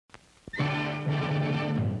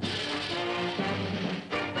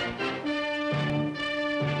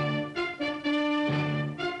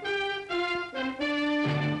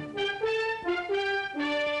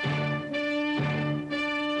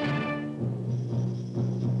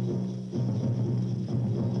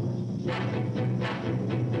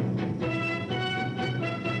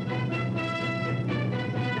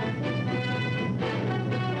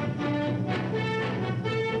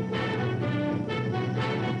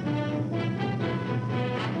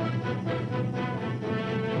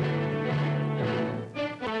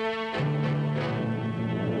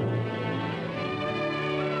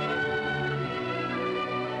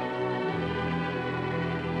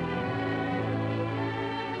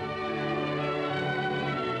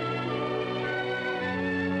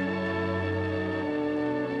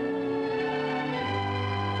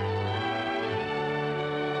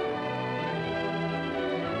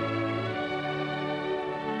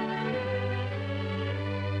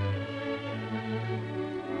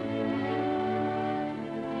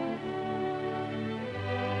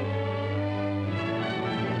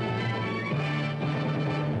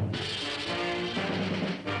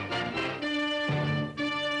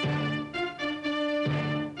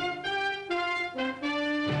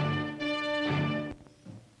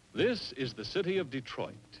This is the city of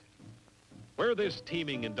Detroit. Where this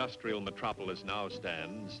teeming industrial metropolis now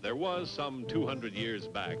stands, there was, some 200 years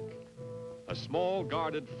back, a small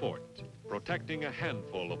guarded fort protecting a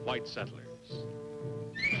handful of white settlers.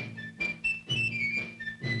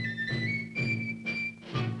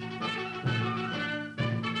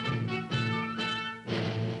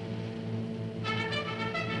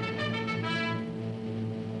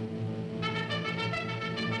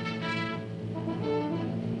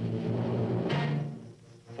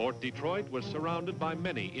 Fort Detroit was surrounded by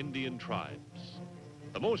many Indian tribes.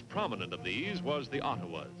 The most prominent of these was the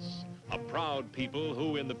Ottawas, a proud people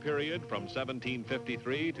who, in the period from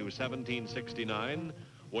 1753 to 1769,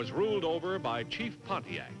 was ruled over by Chief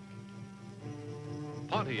Pontiac.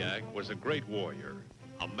 Pontiac was a great warrior,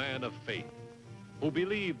 a man of faith, who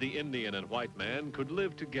believed the Indian and white man could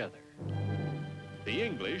live together. The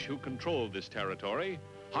English, who controlled this territory,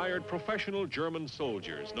 hired professional German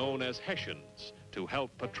soldiers known as Hessians to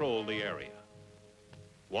help patrol the area.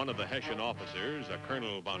 One of the Hessian officers, a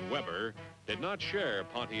Colonel von Weber, did not share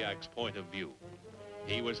Pontiac's point of view.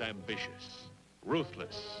 He was ambitious,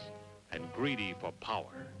 ruthless, and greedy for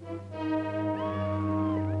power.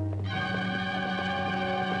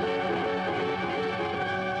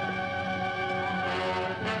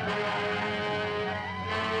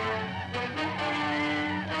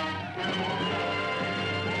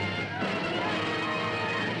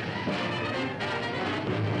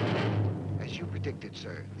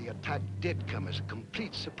 Sir, the attack did come as a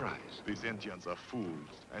complete surprise. These Indians are fools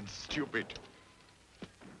and stupid.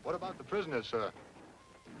 What about the prisoners, sir?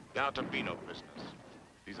 There are to be no prisoners.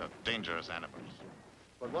 These are dangerous animals.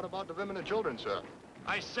 But what about the women and children, sir?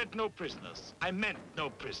 I said no prisoners. I meant no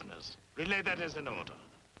prisoners. Relay that as an order.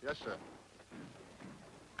 Yes, sir.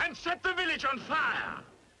 And set the village on fire!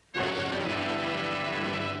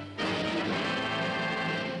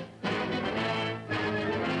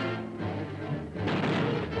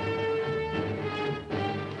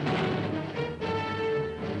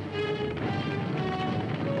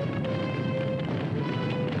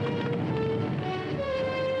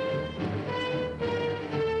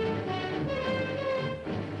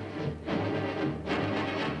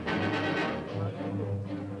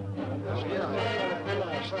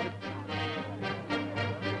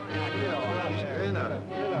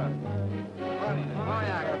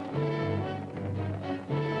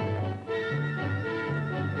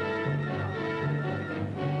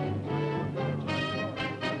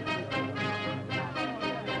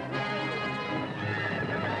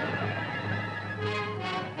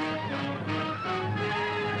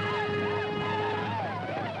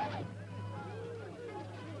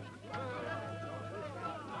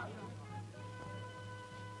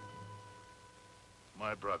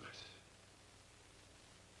 My brothers,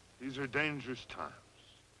 these are dangerous times.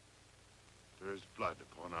 There is blood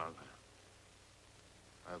upon our land.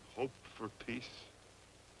 I have hoped for peace.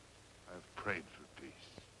 I have prayed for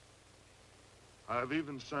peace. I have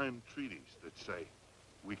even signed treaties that say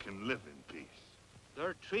we can live in peace.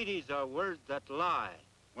 Their treaties are words that lie.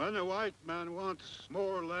 When the white man wants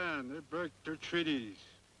more land, they break their treaties.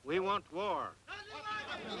 We want war.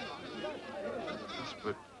 Yes,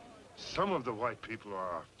 but some of the white people are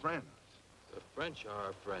our friends. The French are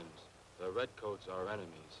our friends. The redcoats are our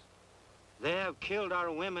enemies. They have killed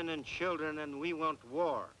our women and children, and we want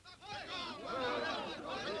war.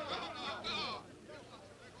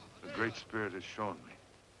 The Great Spirit has shown me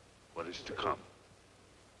what is to come.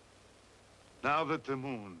 Now that the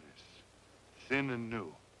moon is thin and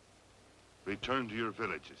new, return to your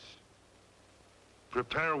villages.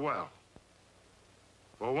 Prepare well.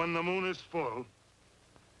 For when the moon is full,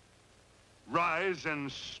 rise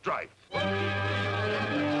and strike.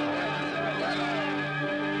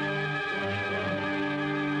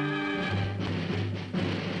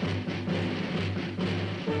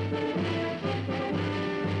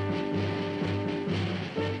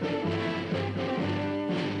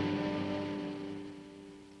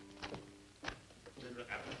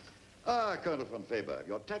 Colonel von Faber,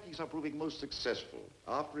 your tactics are proving most successful.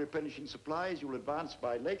 After replenishing supplies, you will advance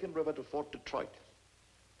by lake and river to Fort Detroit.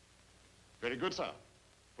 Very good, sir.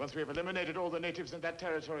 Once we have eliminated all the natives in that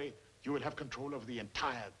territory, you will have control over the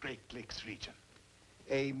entire Great Lakes region.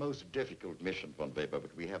 A most difficult mission, von Faber,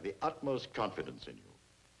 but we have the utmost confidence in you.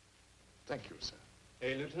 Thank you, sir.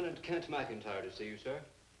 A Lieutenant Kent McIntire to see you, sir.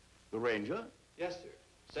 The ranger? Yes, sir.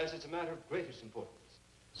 Says it's a matter of greatest importance.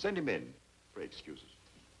 Send him in. Pray excuse us.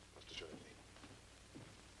 Most assuredly.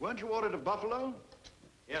 Weren't you ordered to Buffalo?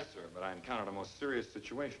 Yes, sir, but I encountered a most serious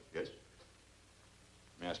situation. Yes.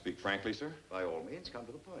 May I speak frankly, sir? By all means, come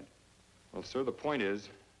to the point. Well, sir, the point is,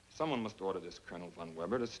 Someone must order this Colonel von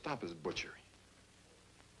Weber to stop his butchery.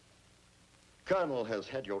 Colonel has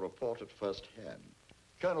had your report at first hand.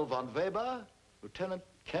 Colonel von Weber, Lieutenant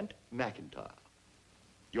Kent McIntire.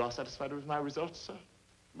 You are satisfied with my results, sir?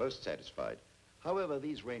 Most satisfied. However,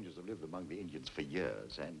 these rangers have lived among the Indians for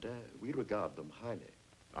years, and we regard them highly.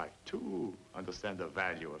 I, too, understand the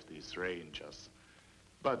value of these rangers.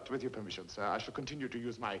 But with your permission, sir, I shall continue to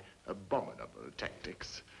use my abominable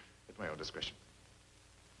tactics at my own discretion.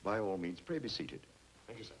 By all means, pray be seated.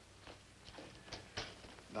 Thank you, sir.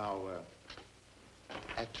 Now,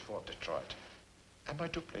 at Fort Detroit, am I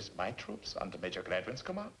to place my troops under Major Gladwin's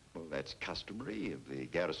command? Well, that's customary. If the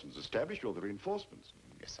garrison's established, you're the reinforcements.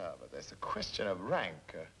 Yes, sir, but there's a question of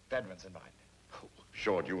rank. Gladwin's in mind. Oh,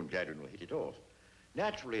 sure, you and Gladwin will hit it off.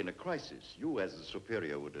 Naturally, in a crisis, you as the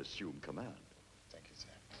superior would assume command. Thank you, sir.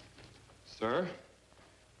 Sir,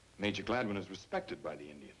 Major Gladwin is respected by the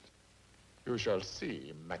Indians. You shall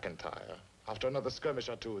see, McIntire. After another skirmish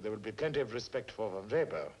or two, there will be plenty of respect for von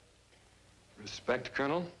Weber. Respect,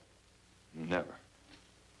 Colonel? Never.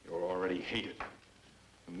 You're already hated.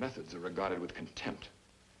 The methods are regarded with contempt.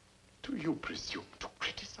 Do you presume to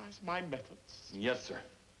criticize my methods? Yes, sir.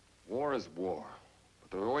 War is war.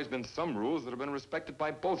 But there have always been some rules that have been respected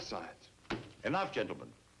by both sides. Enough, gentlemen.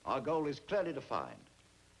 Our goal is clearly defined.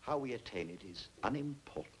 How we attain it is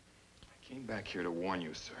unimportant. I came back here to warn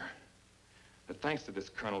you, sir, that thanks to this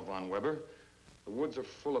Colonel von Weber, the woods are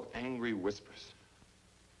full of angry whispers.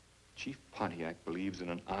 Chief Pontiac believes in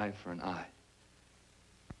an eye for an eye.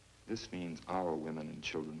 This means our women and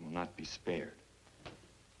children will not be spared.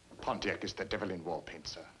 Pontiac is the devil in war paint,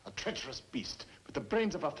 sir. A treacherous beast with the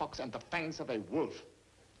brains of a fox and the fangs of a wolf.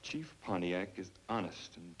 Chief Pontiac is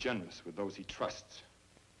honest and generous with those he trusts.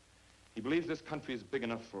 He believes this country is big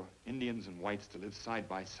enough for Indians and whites to live side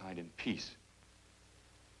by side in peace.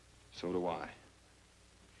 So do I.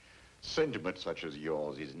 Sentiment such as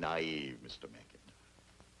yours is naive, Mr. McIntire.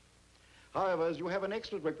 However, as you have an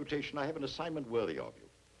excellent reputation, I have an assignment worthy of you.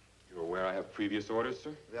 You're aware I have previous orders,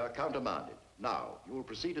 sir? They are countermanded. Now, you will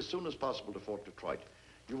proceed as soon as possible to Fort Detroit.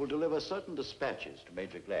 You will deliver certain dispatches to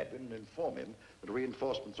Major Gladwin and inform him that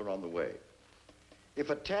reinforcements are on the way. If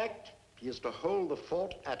attacked, he is to hold the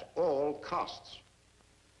fort at all costs.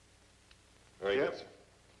 Very good, sir.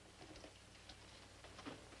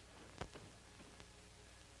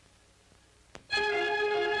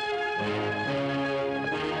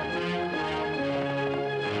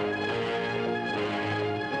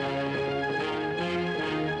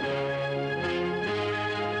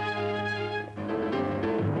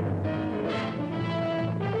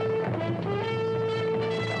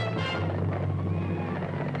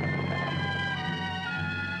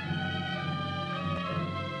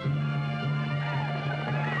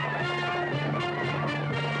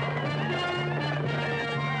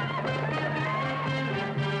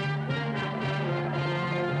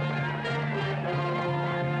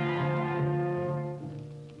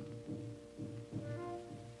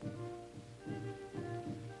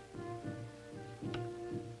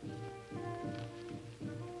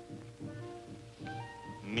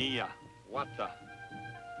 Nia Wata.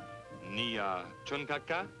 Nia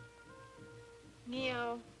Chunkaka.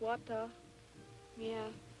 Nia Wata. Nia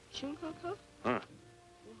Chunkaka. Huh.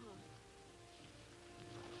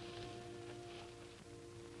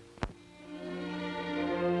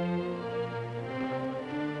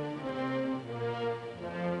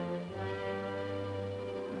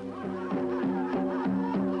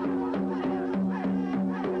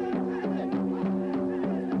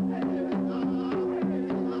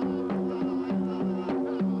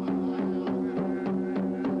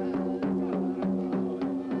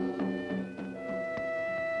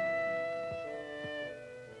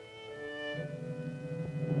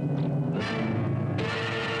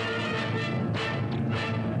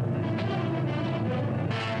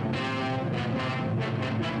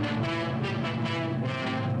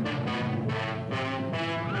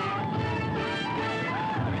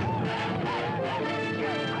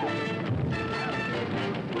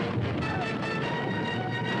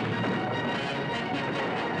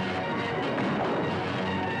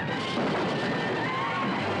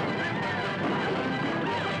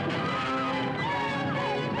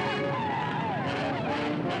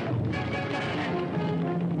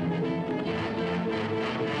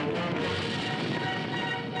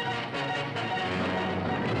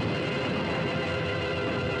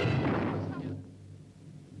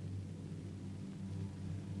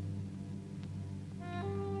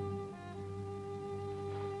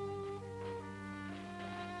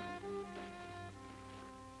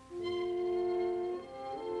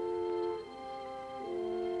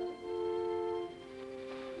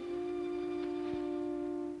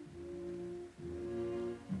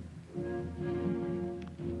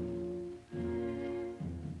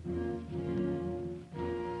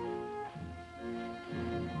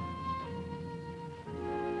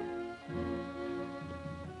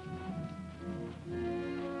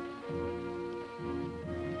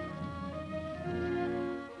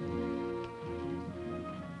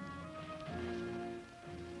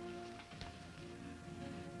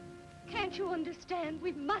 Can't you understand?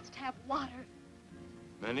 We must have water.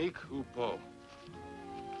 Menik Upo.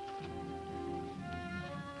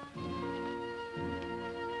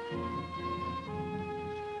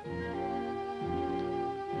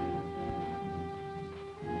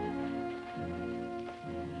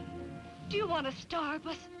 Do you want to starve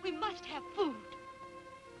us? We must have food.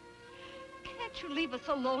 Can't you leave us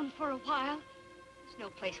alone for a while? There's no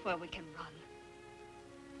place where we can run.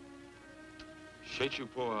 Shechu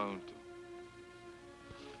po auntu.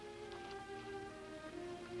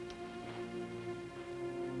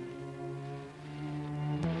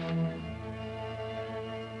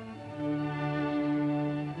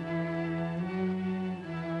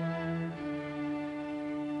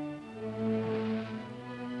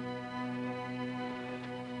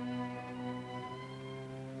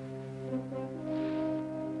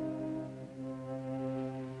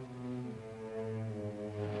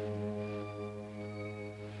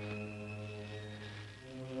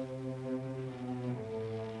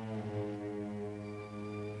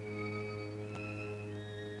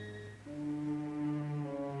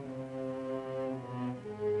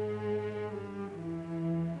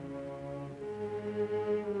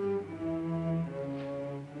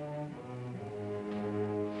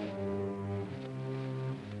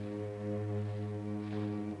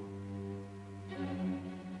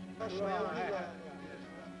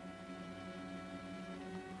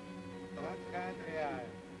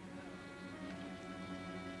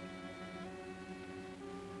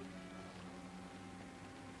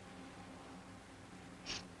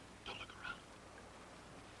 Don't look around.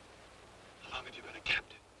 How long have you been a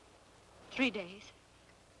captive? 3 days.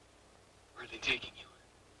 Where are they taking you?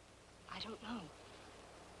 I don't know.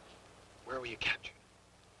 Where were you captured?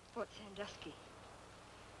 Fort Sandusky.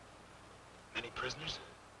 Many prisoners?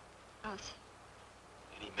 Us.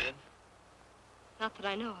 Any men? Not that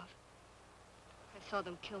I know of. I saw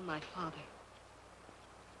them kill my father.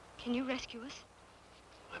 Can you rescue us?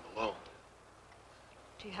 I'm alone.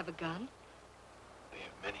 Do you have a gun? They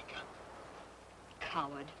have many guns.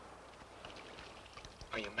 Coward.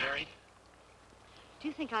 Are you married? Do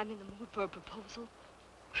you think I'm in the mood for a proposal?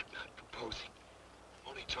 I'm not proposing.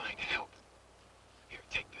 I'm only trying to help. Here,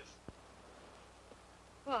 take this.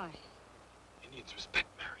 Why? Indians respect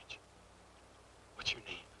marriage. What's your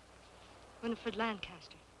name? Winifred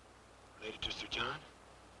Lancaster. Related to Sir John?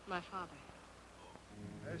 My father.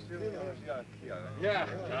 Yeah.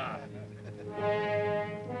 Careful.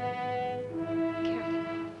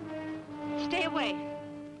 Stay away.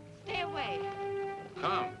 Stay away.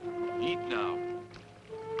 Come, eat now.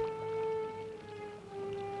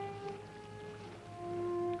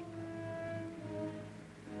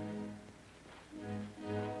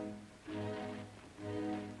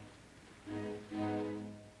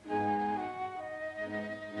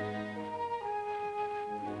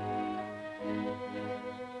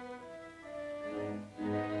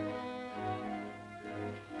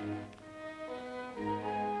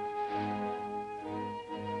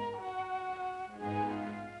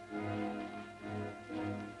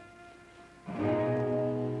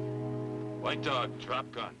 White dog,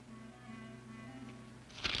 drop gun.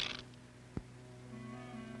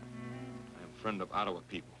 I am friend of Ottawa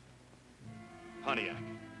people. Pontiac.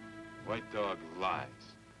 White dog lies.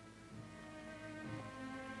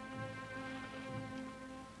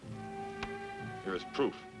 Here is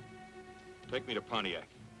proof. Take me to Pontiac.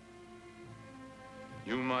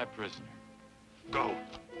 You my prisoner. Go.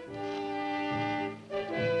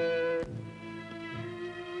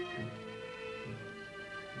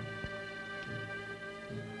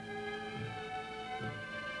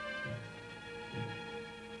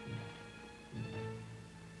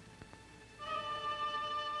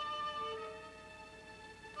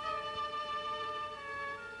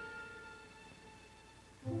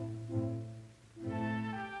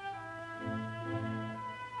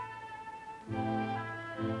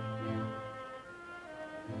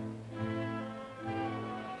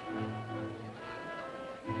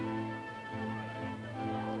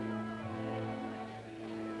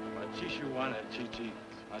 Chishuana Chichi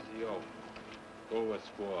Atio. Go with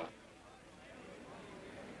squaw.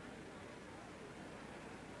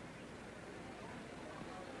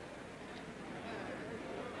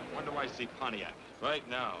 When do I see Pontiac? Right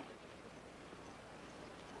now.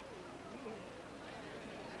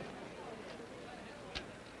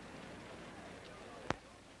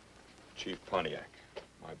 Chief Pontiac,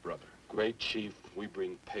 my brother. Great chief, we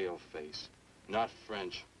bring pale face. Not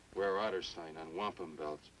French. Wear otter sign on wampum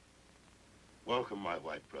belts. Welcome, my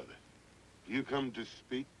white brother. Do you come to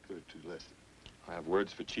speak or to listen? I have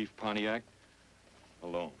words for Chief Pontiac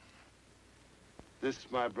alone. This,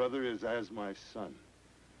 my brother, is as my son.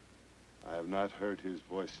 I have not heard his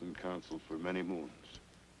voice in council for many moons.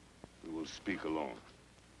 We will speak alone.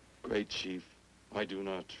 Great chief, I do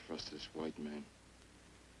not trust this white man.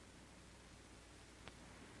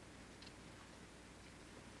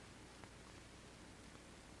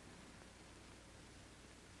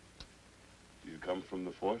 Do you come from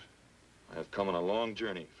the fort? I have come on a long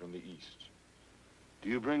journey from the east. Do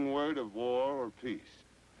you bring word of war or peace?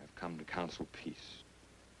 I have come to counsel peace.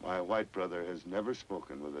 My white brother has never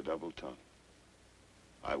spoken with a double tongue.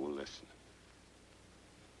 I will listen.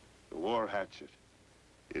 The war hatchet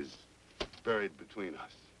is buried between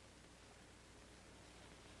us.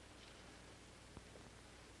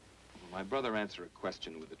 Will my brother answer a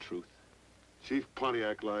question with the truth? Chief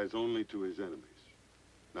Pontiac lies only to his enemies,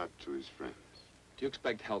 not to his friends. Do you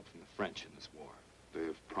expect help from the French in this war? They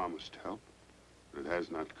have promised help, but it has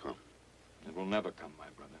not come. It will never come, my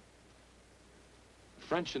brother. The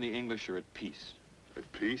French and the English are at peace. At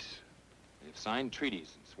peace? They have signed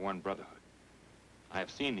treaties and sworn brotherhood. I have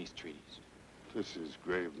seen these treaties. This is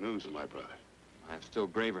grave news, my brother. I have still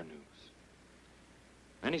graver news.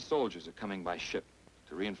 Many soldiers are coming by ship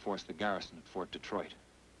to reinforce the garrison at Fort Detroit.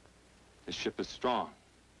 This ship is strong.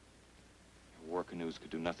 Your war canoes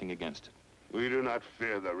could do nothing against it. We do not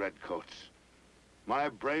fear the redcoats. My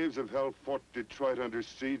braves have held Fort Detroit under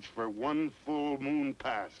siege for one full moon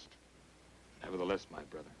past. Nevertheless, my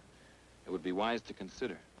brother, it would be wise to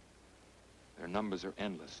consider. Their numbers are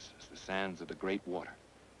endless as the sands of the great water.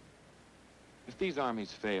 If these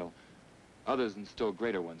armies fail, others and still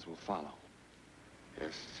greater ones will follow.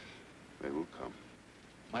 Yes, they will come.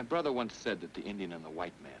 My brother once said that the Indian and the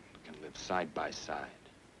white man can live side by side.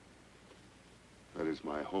 That is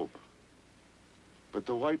my hope. But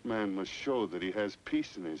the white man must show that he has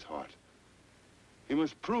peace in his heart. He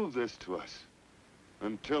must prove this to us.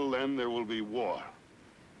 Until then, there will be war.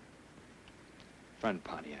 Friend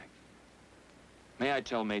Pontiac, may I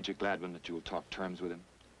tell Major Gladwin that you will talk terms with him?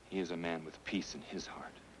 He is a man with peace in his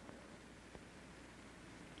heart.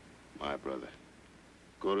 My brother,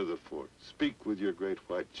 go to the fort. Speak with your great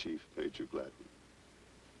white chief, Major Gladwin.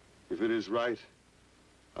 If it is right,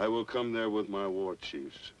 I will come there with my war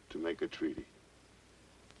chiefs to make a treaty.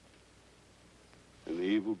 And the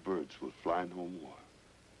evil birds will fly no more.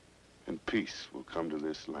 And peace will come to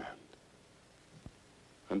this land.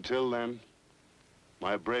 Until then,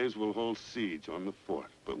 my braves will hold siege on the fort,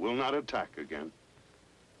 but will not attack again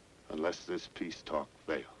unless this peace talk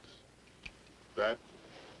fails. That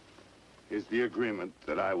is the agreement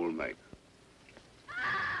that I will make.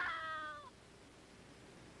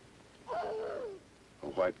 A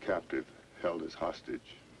white captive held as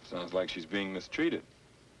hostage. Sounds like she's being mistreated.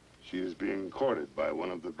 She is being courted by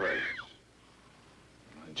one of the braves.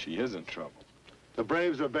 And she is in trouble. The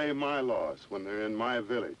braves obey my laws when they're in my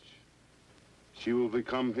village. She will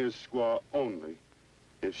become his squaw only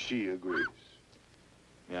if she agrees.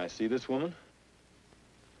 May I see this woman?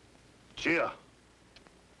 Chia!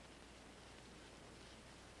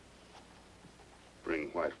 Bring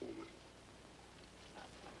white woman.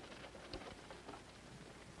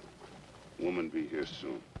 Woman be here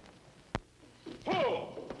soon. Oh!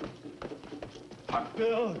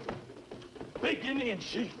 Hawkbill! Big Indian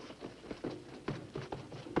chief!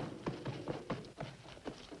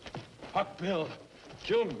 Hawkbill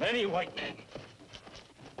killed many white men.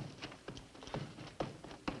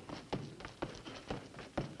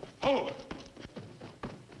 Oh!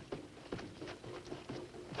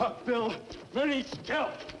 Hawkbill, many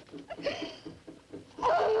scalped.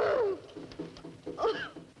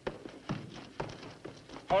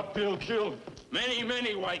 Hawkbill killed many,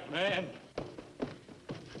 many white men.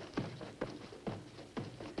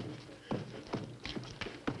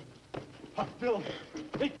 Hawkbill,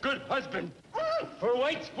 a good husband for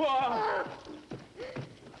white squaw.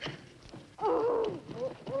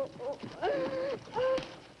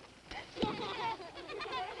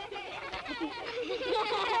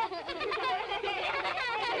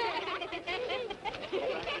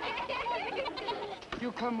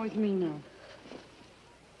 You come with me now.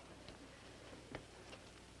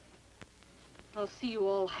 I'll see you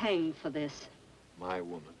all hanged for this. My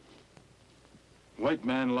woman. White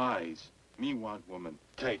man lies. Me want woman.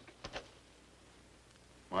 Take.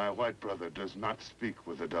 My white brother does not speak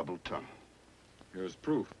with a double tongue. Here's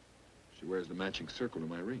proof. She wears the matching circle to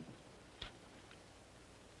my ring.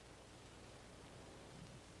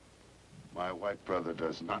 My white brother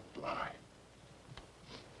does not lie.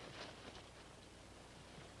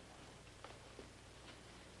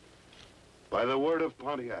 By the word of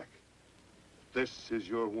Pontiac, this is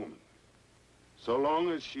your woman. So long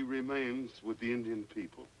as she remains with the Indian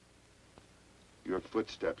people, Your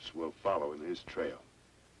footsteps will follow in his trail.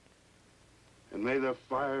 And may the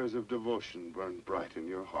fires of devotion burn bright in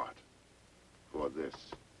your heart for this,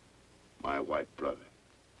 my white brother.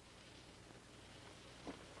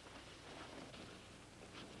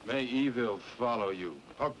 May evil follow you.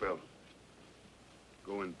 Hawkbill,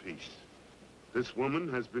 go in peace. This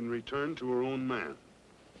woman has been returned to her own man.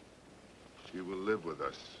 She will live with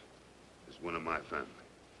us as one of my family.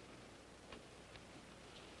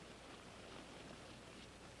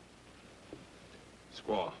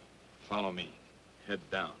 Squaw, follow me. Head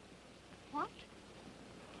down. What?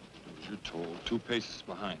 As you're told, 2 paces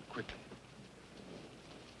behind, quickly.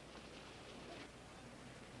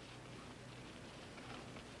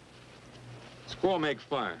 Squaw, make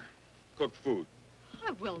fire. Cook food.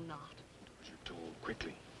 I will not. As you're told,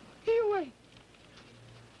 quickly. Here, wait.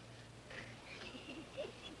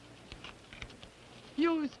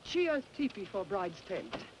 Use Chia's teepee for bride's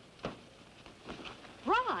tent.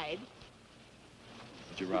 Bride?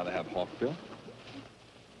 Would you rather have Hawkbill?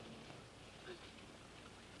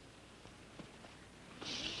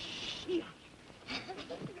 Chia.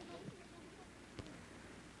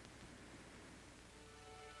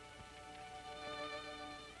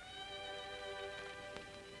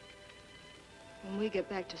 When we get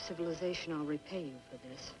back to civilization, I'll repay you for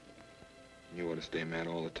this. You ought to stay mad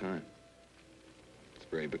all the time. It's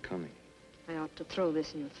very becoming. I ought to throw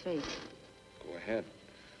this in your face. Go ahead.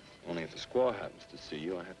 Only if the squaw happens to see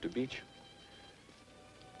you, I have to beat you.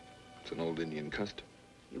 It's an old Indian custom.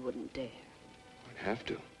 You wouldn't dare. I'd have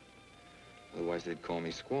to. Otherwise, they'd call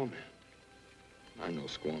me squaw man. I'm no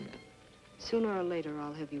squaw man. Sooner or later,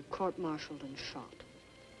 I'll have you court-martialed and shot.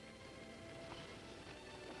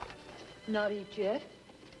 Not eat yet?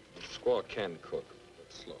 The squaw can cook,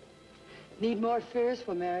 but slow. Need more furs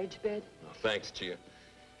for marriage bed? No, thanks, Chia.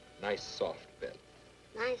 Nice, soft bed.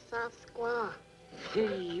 Nice soft squaw.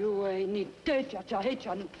 Hey, you ain't need to.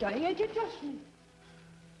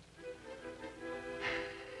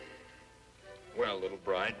 Well, little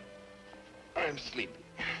bride, I'm sleepy.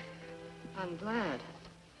 I'm glad.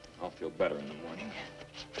 I'll feel better in the morning.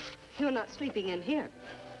 You're not sleeping in here.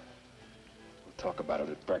 We'll talk about it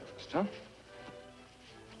at breakfast, huh?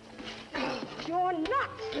 You're not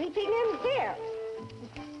sleeping in here.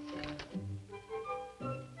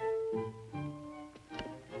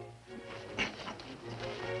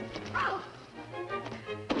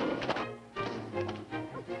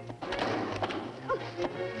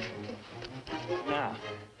 Now,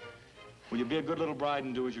 will you be a good little bride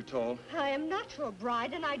and do as you're told? I am not your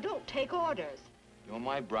bride, and I don't take orders. You're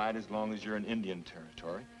my bride as long as you're in Indian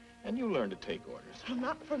territory, and you learn to take orders. Well,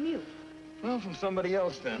 not from you. Well, from somebody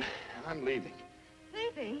else, then. I'm leaving.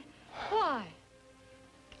 Leaving? Why?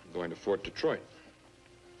 I'm going to Fort Detroit.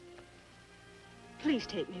 Please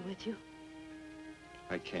take me with you.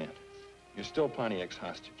 I can't. You're still Pontiac's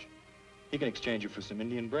hostage. He can exchange you for some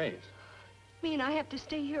Indian braves. Mean I have to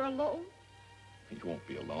stay here alone? You won't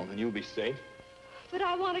be alone, and you'll be safe. But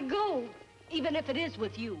I want to go, even if it is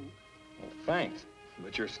with you. Well, thanks,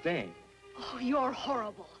 but you're staying. Oh, you're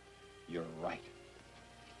horrible. You're right.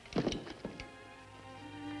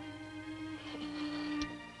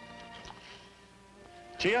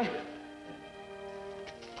 Chia?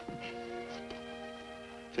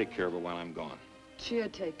 Take care of her while I'm gone. Chia,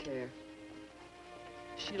 take care.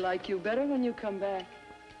 She like you better when you come back.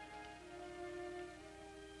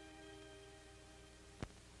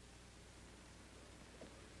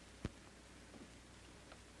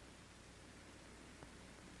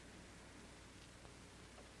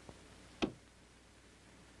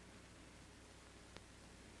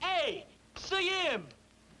 Hey, see him!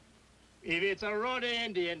 If it's a Rhoda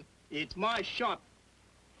Indian, it's my shot.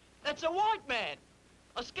 That's a white man,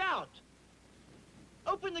 a scout.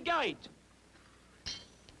 Open the gate.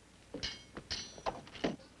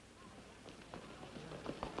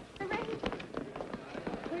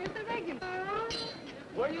 Where's the regulars?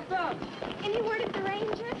 Where you from? Any word of the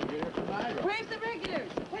ranger? Where's the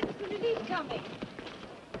regulars? When's the relief coming?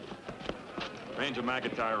 Ranger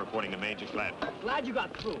McIntire reporting to Major Gladwin. Glad you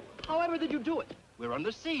got through. However did you do it? We're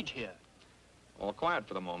under siege here. All quiet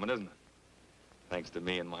for the moment, isn't it? Thanks to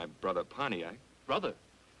me and my brother Pontiac. Brother?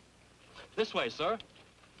 This way, sir.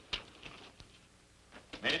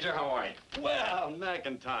 Major, how are you? Well,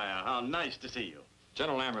 McIntire, how nice to see you.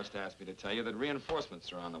 General Amherst asked me to tell you that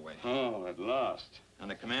reinforcements are on the way. Oh, at last.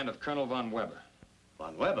 Under command of Colonel von Weber.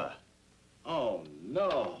 Von Weber? Oh,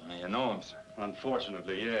 no. You know him, sir.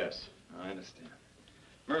 Unfortunately, yes. I understand.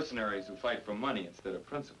 Mercenaries who fight for money instead of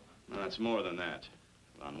principle. No, it's more than that.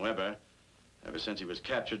 Von Weber, ever since he was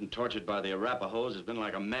captured and tortured by the Arapahoes, has been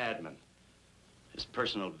like a madman. His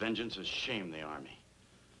personal vengeance has shamed the army.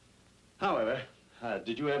 However,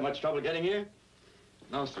 did you have much trouble getting here?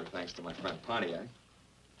 No, sir, thanks to my friend Pontiac.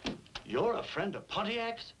 You're a friend of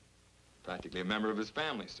Pontiac's? Practically a member of his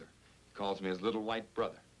family, sir. He calls me his little white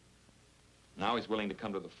brother. Now he's willing to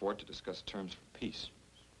come to the fort to discuss terms for peace.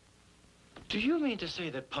 Do you mean to say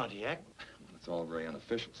that Pontiac? It's all very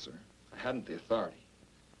unofficial, sir. I hadn't the authority.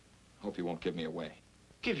 I hope he won't give me away.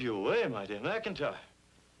 Give you away, my dear McIntire?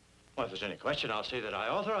 Well, if there's any question, I'll say that I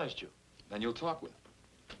authorized you. Then you'll talk with him.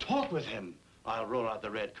 Talk with him? I'll roll out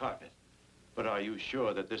the red carpet. But are you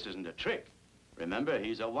sure that this isn't a trick? Remember,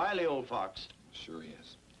 he's a wily old fox. Sure he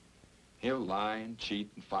is. He'll lie and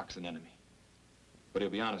cheat and fox an enemy. But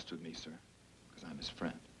he'll be honest with me, sir, because I'm his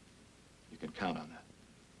friend. You can count on that.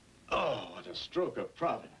 Oh, what a stroke of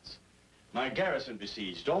providence. My garrison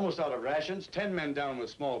besieged, almost out of rations, 10 men down with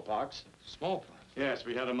smallpox. Smallpox? Yes,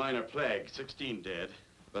 we had a minor plague, 16 dead.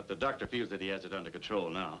 But the doctor feels that he has it under control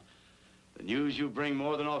now. The news you bring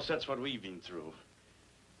more than offsets what we've been through.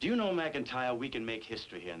 Do you know, McIntire, we can make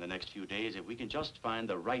history here in the next few days if we can just find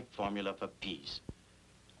the right formula for peace.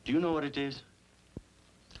 Do you know what it is?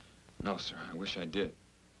 No, sir. I wish I did.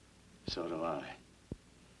 So do I.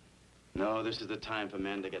 No, this is the time for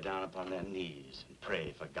men to get down upon their knees and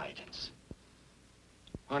pray for guidance.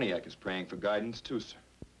 Pontiac is praying for guidance, too, sir.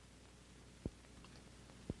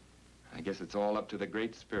 I guess it's all up to the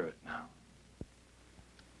Great Spirit now.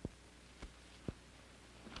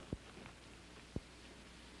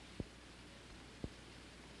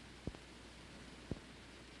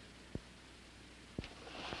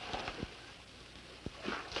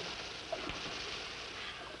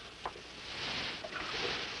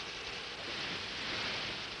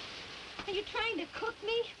 Are you trying to cook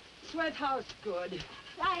me? Sweat house good.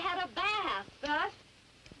 I had a bath. Bath?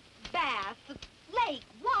 Bath, lake,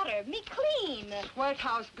 water, me clean. Sweat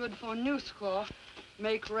house good for new squaw.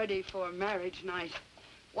 Make ready for marriage night.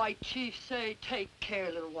 White chief say, take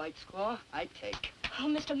care, little white squaw. I take. Oh,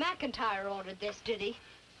 Mr. McIntire ordered this, did he?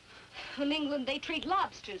 In England, they treat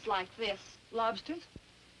lobsters like this. Lobsters?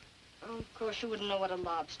 Oh, of course, you wouldn't know what a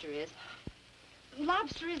lobster is.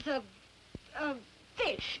 Lobster is a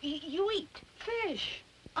fish. You eat. Fish?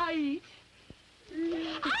 I eat.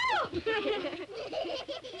 Oh!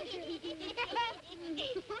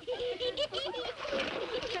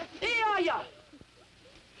 Yeah.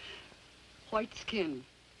 White skin.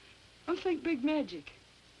 I think big magic.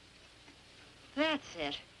 That's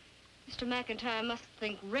it. Mr. McIntire must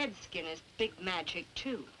think redskin is big magic,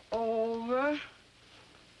 too. Over.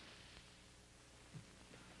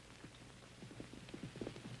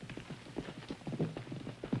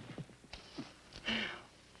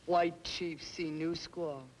 White chief see new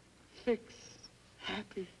squaw. Fix.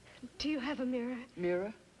 Happy. Do you have a mirror?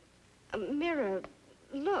 Mirror? A mirror.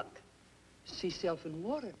 Look. See self in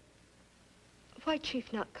water. Why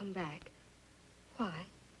chief not come back? Why?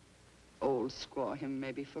 Old squaw him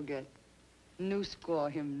maybe forget. New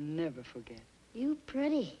squaw him never forget. You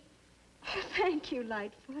pretty. Thank you,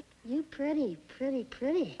 Lightfoot. You pretty.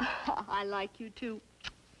 I like you, too.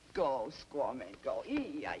 Go, squaw man, go.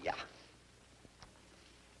 Yeah.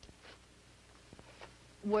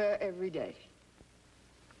 Wear every day.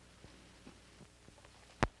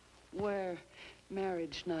 Wear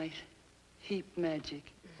marriage night. Heap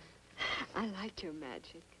magic. I like your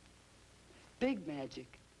magic. Big magic.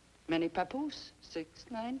 Many papoose. 6,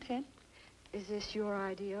 9, 10. Is this your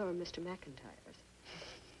idea or Mr. McIntire's?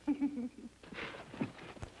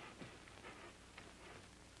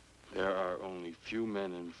 There are only few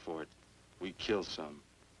men in fort. We kill some.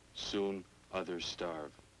 Soon others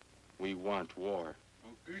starve. We want war.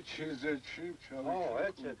 Oh,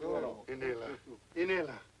 that's it.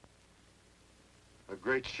 Inela. A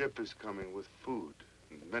great ship is coming with food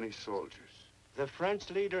and many soldiers. The French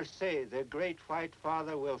leaders say the great white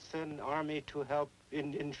father will send army to help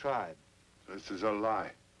Indian tribe. This is a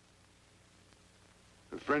lie.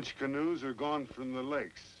 The French canoes are gone from the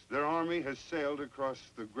lakes. Their army has sailed across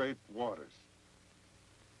the great waters.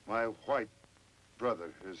 My white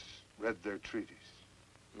brother has read their treaties.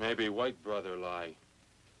 Maybe white brother lie.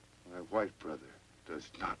 My white brother does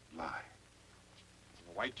not lie.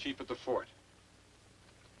 The white chief at the fort.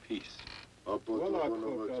 Peace.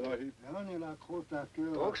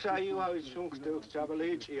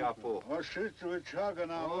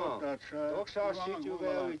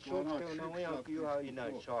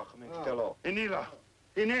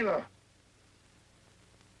 Inela.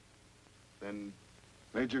 Then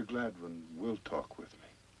Major Gladwin will talk with me.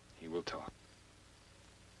 He will talk.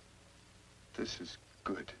 This is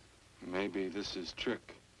good. Maybe this is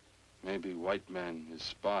trick. Maybe white man is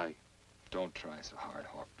spy. Don't try so hard,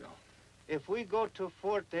 Hawkbill. If we go to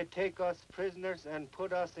fort, they take us prisoners and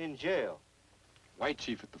put us in jail. White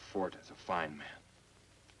chief at the fort is a fine man.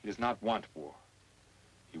 He does not want war.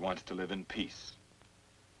 He wants to live in peace,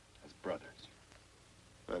 as brothers.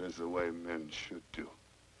 That is the way men should do.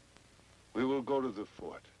 We will go to the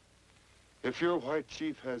fort. If your white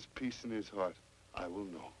chief has peace in his heart, I will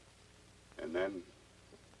know. And then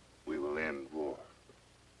we will end war.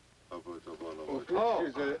 I'm glad,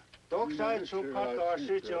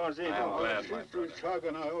 my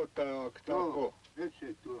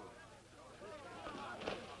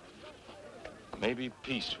Maybe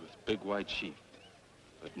peace with Big White Chief,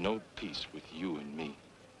 but no peace with you and me.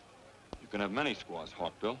 You can have many squaws,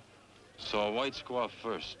 Hawkbill. So a white squaw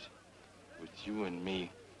first. With you and me,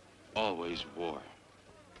 always war.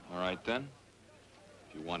 All right, then.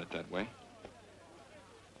 If you want it that way.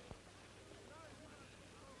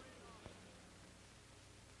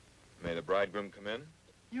 May the bridegroom come in?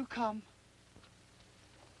 You come.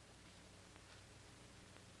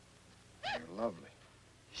 You're lovely.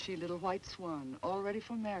 She little white swan, all ready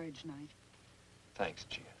for marriage night. Thanks,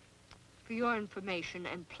 Chia. For your information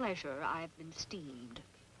and pleasure, I have been steamed.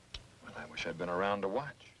 Well, I wish I'd been around to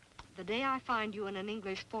watch. The day I find you in an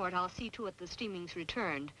English fort, I'll see to it the steaming's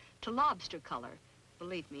returned to lobster color.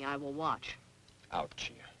 Believe me, I will watch. Out,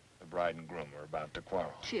 Chia. The bride and groom are about to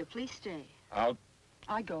quarrel. Chia, please stay. Out.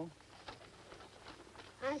 I go.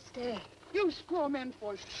 I stay. You squaw men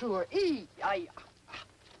for sure. Isn't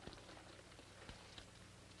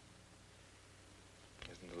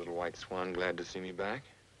the little white swan glad to see me back?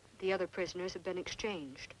 The other prisoners have been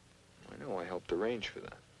exchanged. I know. I helped arrange for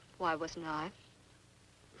that. Why wasn't I?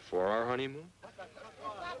 Before our honeymoon?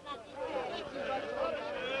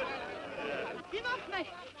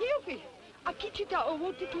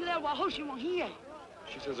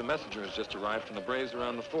 She says a messenger has just arrived from the braves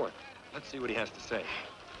around the fort. Let's see what he has to say.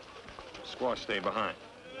 Squaw, stay behind.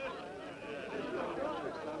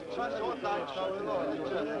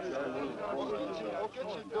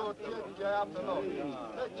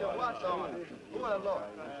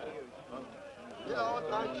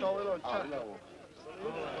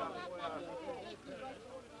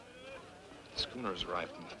 Schooners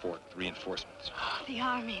arrived from the fort with reinforcements. Oh, the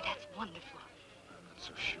army, that's wonderful. I'm not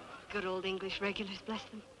so sure. Good old English regulars, bless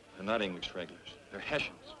them. They're not English regulars. They're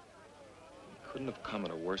Hessians. They couldn't have come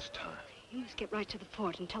at a worse time. You must get right to the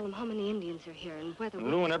fort and tell them how many Indians are here and whether And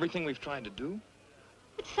ruin everything we've tried to do?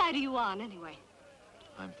 Which side are you on, anyway?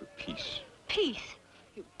 I'm for peace. Peace?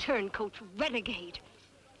 You turncoat renegade.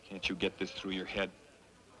 Can't you get this through your head?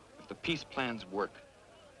 If the peace plans work,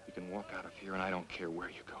 we can walk out of here and I don't care where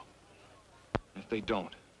you go. And if they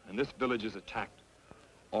don't, and this village is attacked,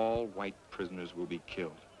 all white prisoners will be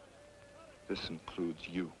killed. This includes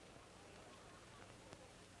you.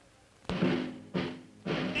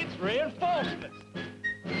 It's reinforcements.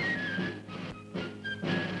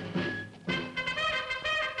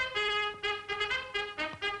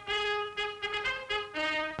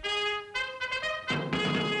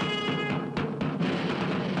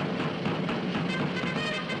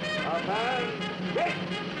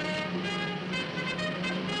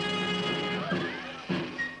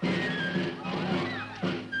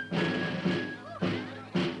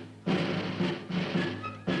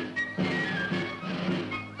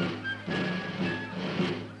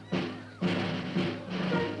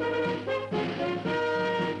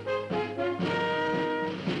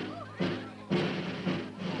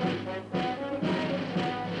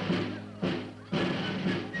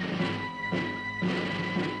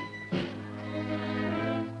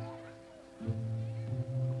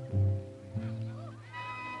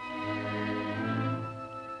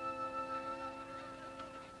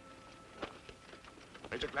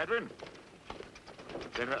 Major Gladwin,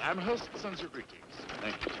 General Amherst sends you greetings.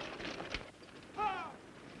 Thank you.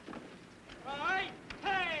 Right,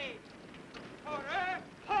 hey! Order,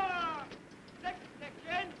 ha! Next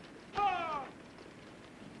section, ha!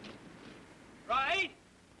 Right,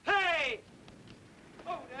 hey!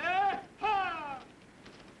 Order, ha!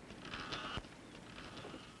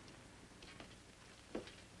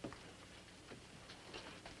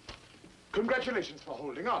 Congratulations for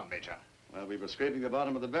holding on, Major. Well, we were scraping the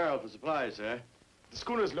bottom of the barrel for supplies, sir. The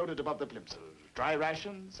schooner's loaded above the plimsoll. Dry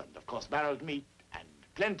rations and, of course, barreled meat and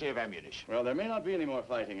plenty of ammunition. Well, there may not be any more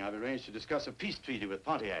fighting. I've arranged to discuss a peace treaty with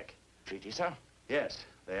Pontiac. Treaty, sir? Yes.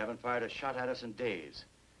 They haven't fired a shot at us in days.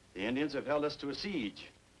 The Indians have held us to a siege.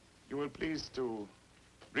 You will please to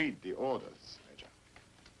read the orders, Major.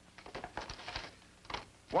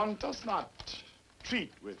 One does not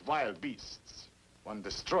treat with wild beasts. One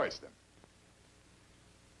destroys them.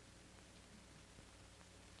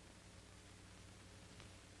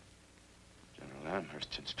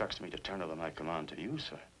 Amherst instructs me to turn over my command to you,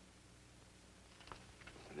 sir.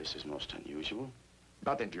 This is most unusual.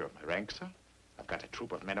 Not in view of my rank, sir. I've got a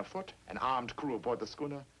troop of men afoot, an armed crew aboard the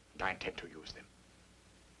schooner, and I intend to use them.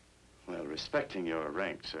 Well, respecting your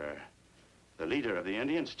rank, sir, the leader of the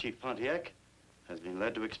Indians, Chief Pontiac, has been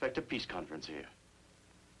led to expect a peace conference here.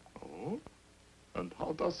 Oh? And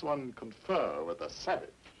how does one confer with a savage?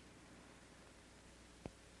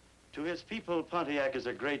 To his people, Pontiac is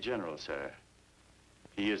a great general, sir.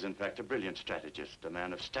 He is, in fact, a brilliant strategist, a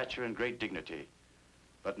man of stature and great dignity.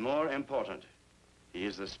 But more important, he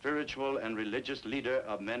is the spiritual and religious leader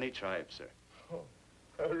of many tribes, sir. Oh,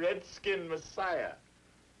 a redskin messiah.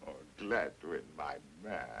 Oh, Gladwin, my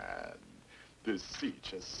man. This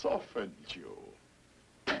siege has softened you.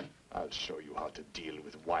 I'll show you how to deal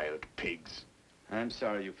with wild pigs. I'm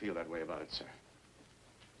sorry you feel that way about it, sir.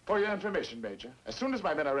 For your information, Major, as soon as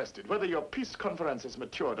my men are rested, whether your peace conference is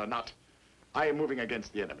matured or not, I am moving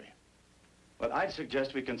against the enemy. Well, I'd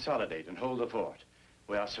suggest we consolidate and hold the fort.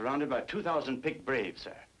 We are surrounded by 2,000 picked braves,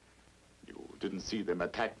 sir. You didn't see them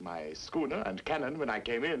attack my schooner and cannon when I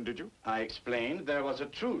came in, did you? I explained there was a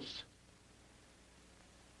truce.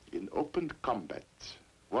 In open combat,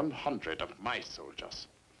 100 of my soldiers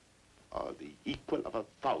are the equal of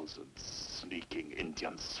 1,000 sneaking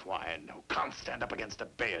Indian swine who can't stand up against a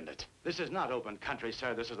bayonet. This is not open country,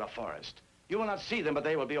 sir. This is a forest. You will not see them, but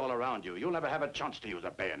they will be all around you. You'll never have a chance to use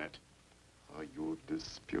a bayonet. Are you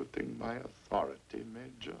disputing my authority,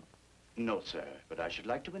 Major? No, sir, but I should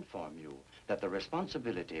like to inform you that the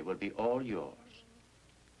responsibility will be all yours.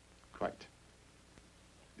 Quite.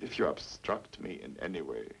 If you obstruct me in any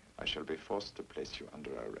way, I shall be forced to place you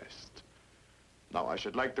under arrest. Now, I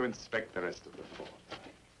should like to inspect the rest of the fort.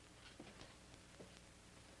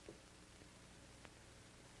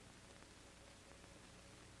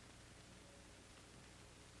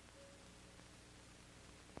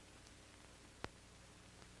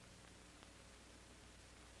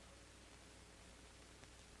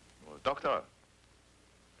 Doctor.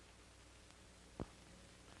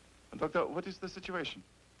 Doctor, what is the situation?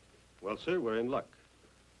 Well, sir, we're in luck.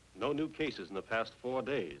 No new cases in the past 4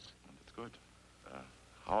 days. That's good.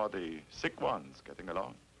 How are the sick ones getting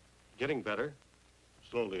along? Getting better.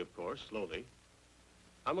 Slowly, of course, slowly.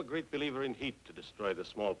 I'm a great believer in heat to destroy the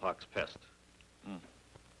smallpox pest. Yes,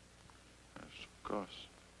 of course.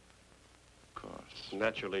 Of course.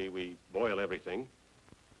 Naturally, we boil everything.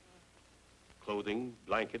 Clothing,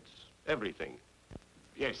 blankets, everything.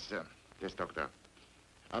 Yes, yes, Doctor.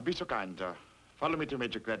 Be so kind. Follow me to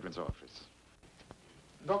Major Gladwin's office.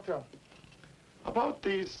 Doctor, about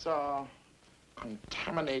these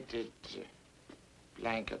contaminated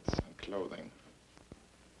blankets and clothing.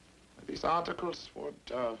 These articles would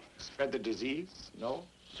spread the disease, no?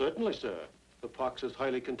 Certainly, sir. The pox is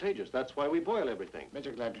highly contagious. That's why we boil everything.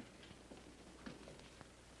 Major Gladwin,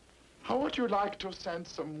 how would you like to send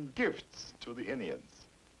some gifts to the Indians?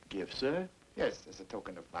 Gifts, sir? Yes, as a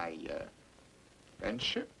token of my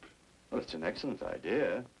friendship. Well, it's an excellent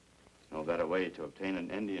idea. No better way to obtain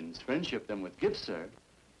an Indian's friendship than with gifts, sir.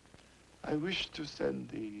 I wish to send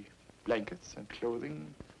the blankets and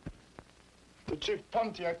clothing to Chief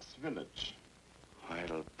Pontiac's village.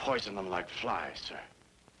 It'll poison them like flies, sir.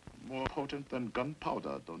 More potent than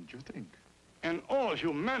gunpowder, don't you think? In all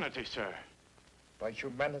humanity, sir. By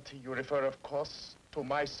humanity, you refer, of course, to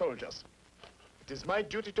my soldiers. It is my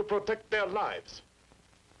duty to protect their lives.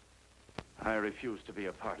 I refuse to be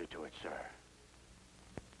a party to it, sir.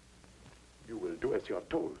 You will do as you are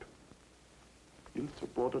told.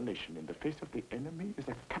 Insubordination in the face of the enemy is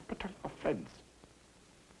a capital offense.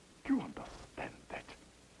 You understand that.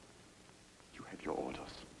 You have your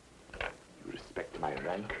orders. You respect my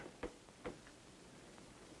rank.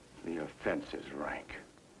 The offense is rank.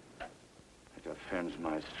 It offends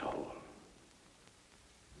my soul.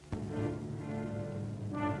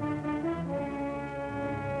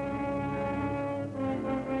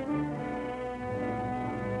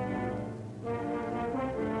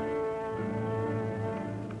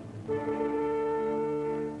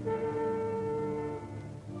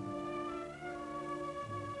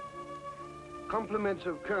 Compliments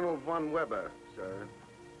of Colonel von Weber, sir.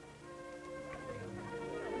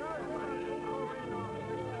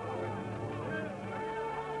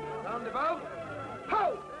 Roundabout.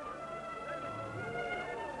 Ho!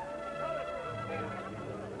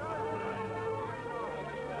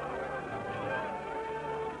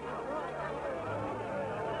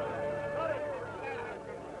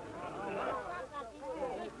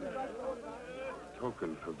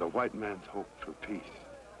 Token of the white man's hope for peace.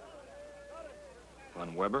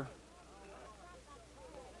 Von Weber?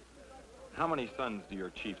 How many sons do your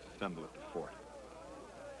chiefs assemble at the fort?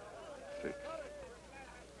 fix.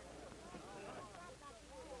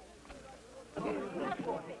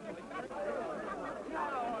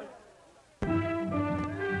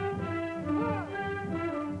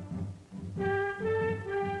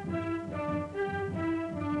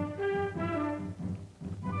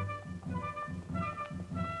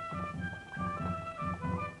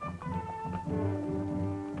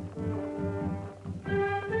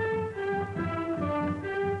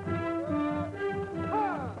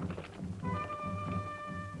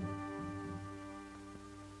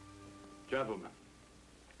 Gentlemen,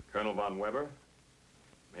 Colonel von Weber,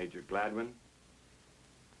 Major Gladwin,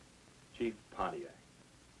 Chief Pontiac.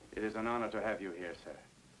 It is an honor to have you here, sir.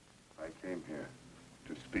 I came here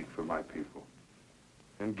to speak for my people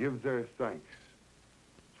and give their thanks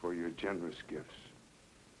for your generous gifts.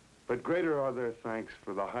 But greater are their thanks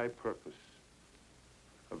for the high purpose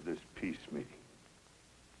of this peace meeting.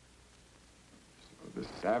 So the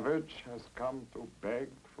savage has come to beg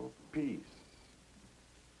for peace.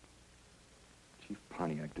 Chief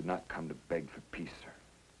Pontiac did not come to beg for peace, sir.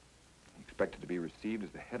 He expected to be received as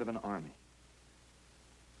the head of an army,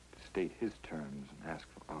 to state his terms and ask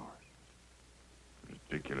for ours.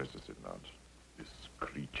 Ridiculous, is it not? This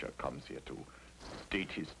creature comes here to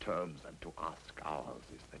state his terms and to ask ours.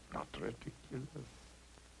 Is that not ridiculous?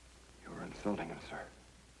 You're insulting him, sir.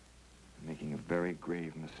 You're making a very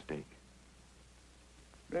grave mistake.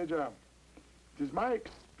 Major, it is my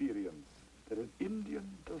experience that an Indian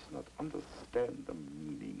does not understand the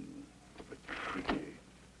meaning of a treaty.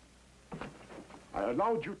 I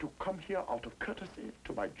allowed you to come here out of courtesy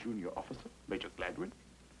to my junior officer, Major Gladwin,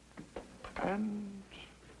 and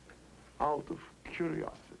out of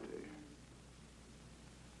curiosity.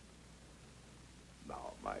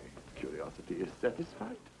 Now my curiosity is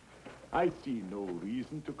satisfied. I see no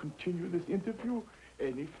reason to continue this interview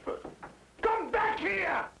any further. Come back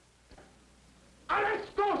here! Arrest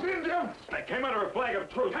those Indians! I came under a flag of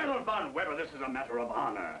truce. Colonel von Weber, this is a matter of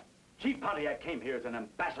honor. Chief Pontiac came here as an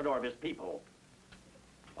ambassador of his people.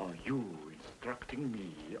 Are you instructing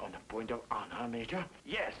me on a point of honor, Major?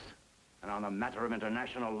 Yes, and on a matter of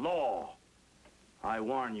international law. I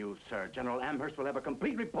warn you, sir, General Amherst will have a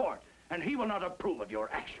complete report, and he will not approve of your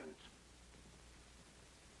actions.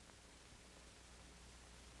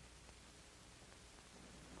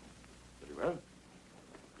 Very well.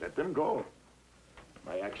 Let them go.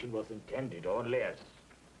 My action was intended only as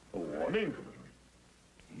a warning.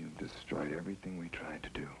 You've destroyed everything we tried to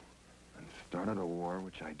do and started a war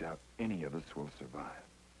which I doubt any of us will survive.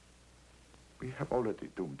 We have already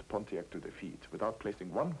doomed Pontiac to defeat without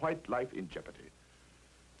placing one white life in jeopardy.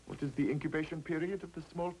 What is the incubation period of the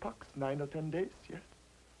smallpox? 9 or 10 days, yes?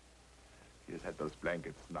 He has had those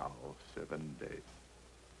blankets now 7 days.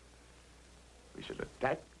 We shall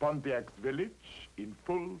attack Pontiac's village in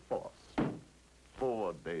full force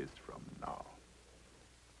 4 days from now.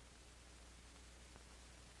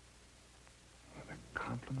 The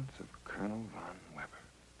compliments of Colonel von Weber.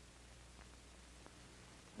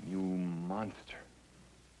 You monster.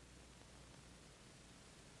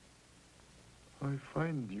 I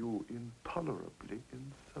find you intolerably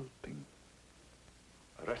insulting.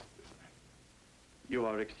 Arrest this man. You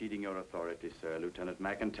are exceeding your authority, sir. Lieutenant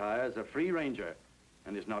McIntire is a free ranger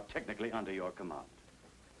and is not technically under your command.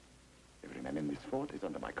 Every man in this fort is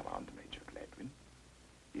under my command, Major Gladwin,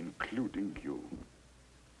 including you.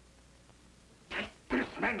 Take this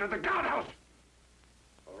man to the guardhouse!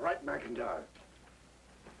 All right, McIntire.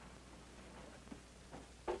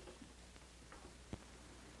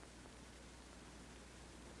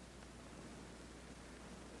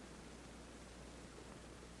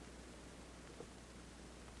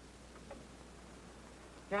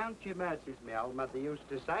 Count your mercies, my old mother used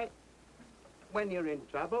to say. When you're in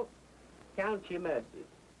trouble, count your mercies.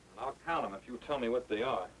 I'll count them if you tell me what they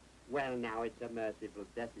are. Well, now, it's a merciful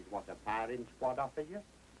death is what a firing squad offers you.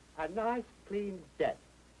 A nice, clean death,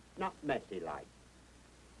 not messy like.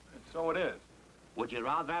 And so it is. Would you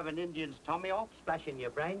rather have an Indian's Tommy off splashing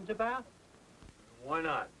your brains about? Why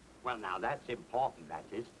not? Well, now, that's important, that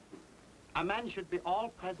is. A man should be all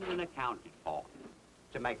present and accounted for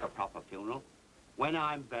to make a proper funeral. When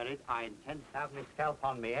I'm buried, I intend to have my scalp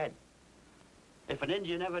on my head. If an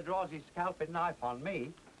Indian ever draws his scalping knife on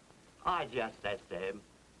me, I just says to him,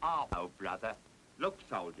 "Oh, brother, look,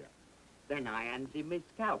 soldier." Then I hands him his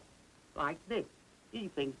scalp, like this. He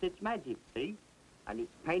thinks it's magic, see? And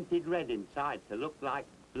it's painted red inside to look like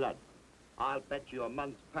blood. I'll bet you a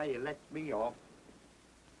month's pay he lets me off.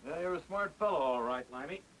 Yeah, you're a smart fellow, all right,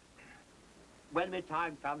 Limey. When my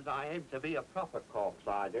time comes, I aim to be a proper corpse,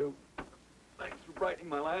 I do. Thanks for brightening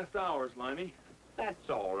my last hours, Limey. That's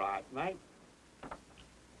all right, mate.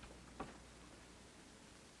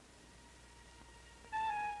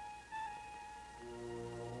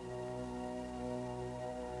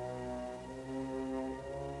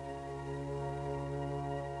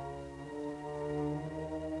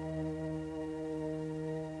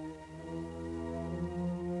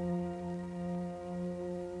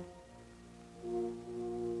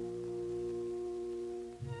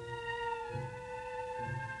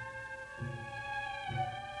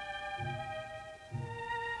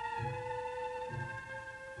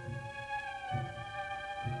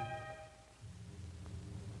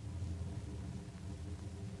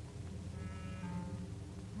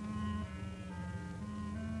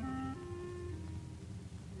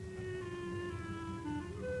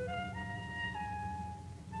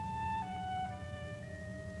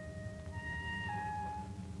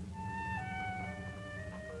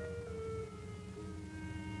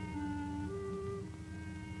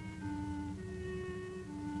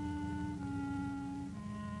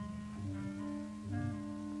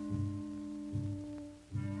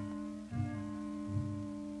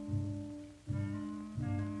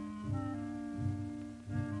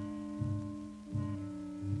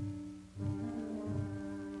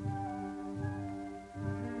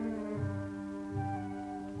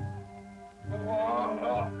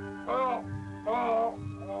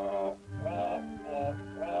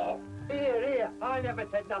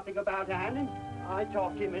 said nothing about Annie. I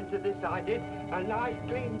talked him into this, I did. A nice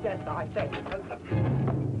clean death, I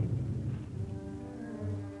said.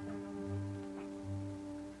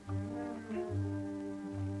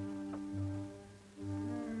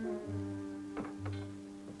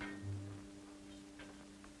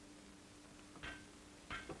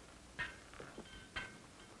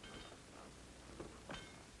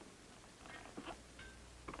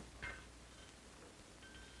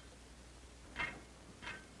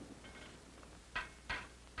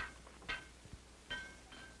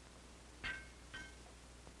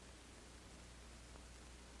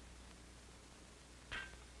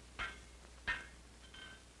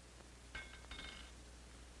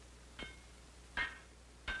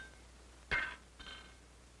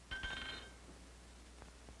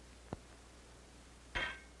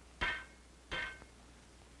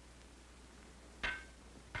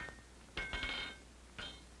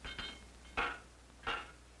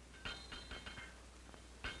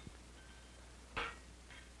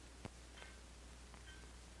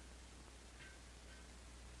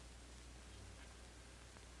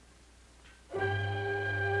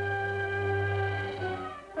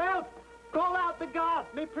 Call out the guard!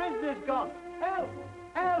 Me prisoner's gone! Help!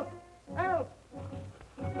 Help! Help!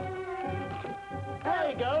 There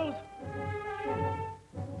he goes!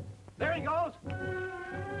 There he goes!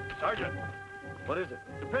 Sergeant, what is it?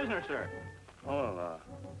 The prisoner, sir. Oh,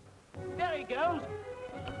 There he goes!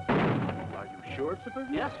 are you sure it's the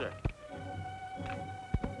prisoner? Yes, sir.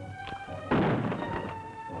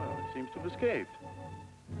 Well, he seems to have escaped.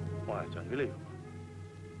 Why, it's unbelievable.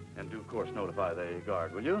 And do, of course, notify the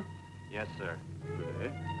guard, will you? Yes, sir. Good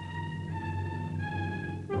day.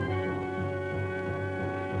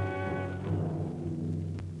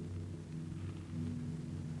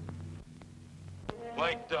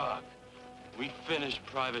 White Dog, we finished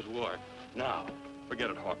private work. Now. Forget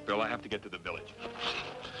it, Hawkbill. I have to get to the village.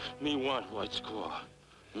 Me want White Squaw.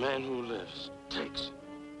 Man who lives, takes.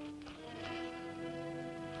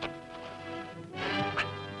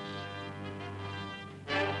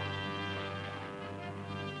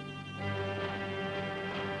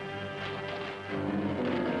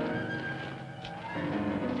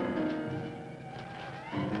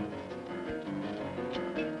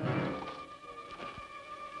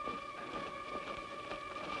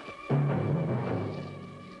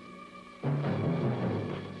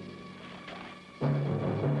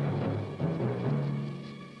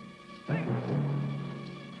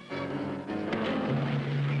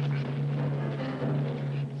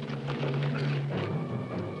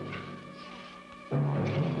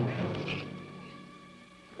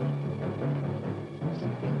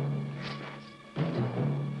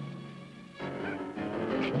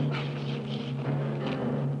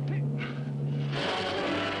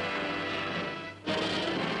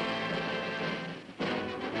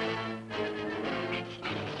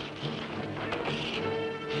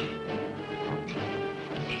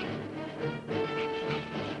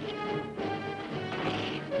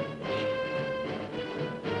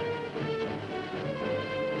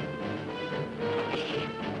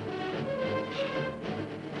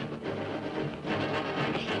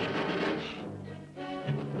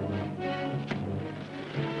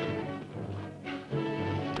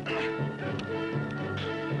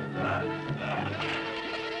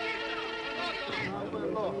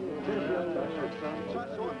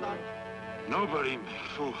 Nobody made a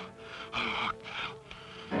fool of Hawkbill.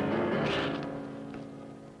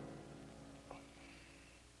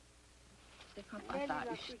 Det kan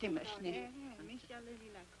alla stämmersni.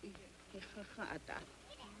 Det kan alla.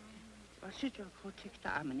 Vad sitter jag på tyckte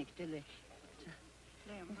att inte det.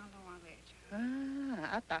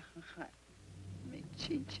 Ata. Med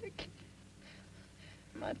chichek.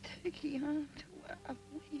 Mateki han tu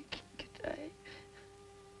avik ktai.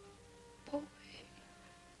 Boy.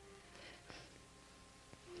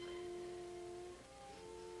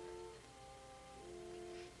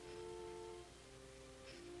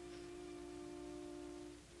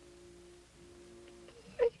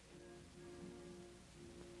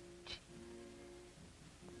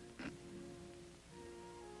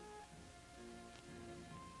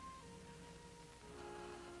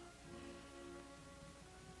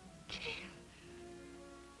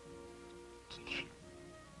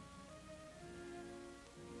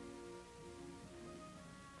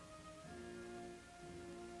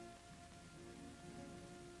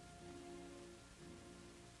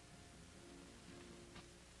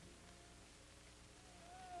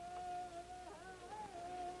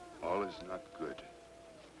 All is not good.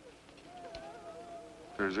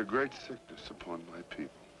 There's a great sickness upon my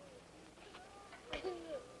people.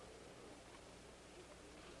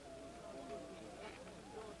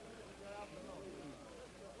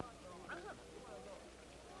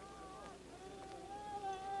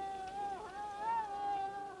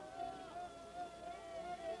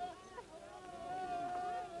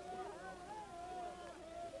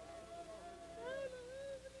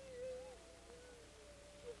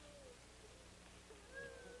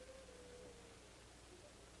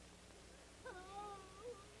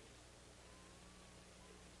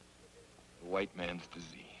 white man's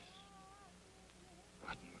disease.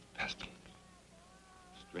 Rotten with pestilence.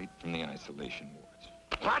 Straight from the isolation wards.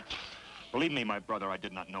 What? Believe me, my brother, I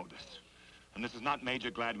did not know this. And this is not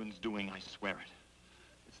Major Gladwin's doing, I swear it.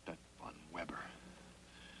 It's that Von Weber.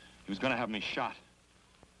 He was gonna have me shot.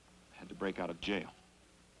 I had to break out of jail.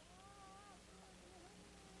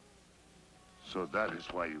 So that is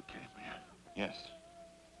why you came here? Yes.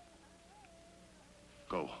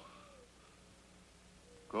 Go.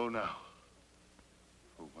 Go now.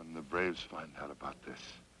 For when the Braves find out about this,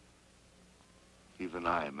 even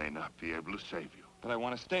I may not be able to save you. But I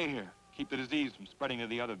want to stay here. Keep the disease from spreading to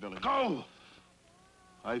the other villages. Go!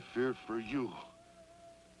 I fear for you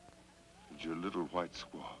and your little white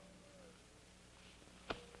squaw.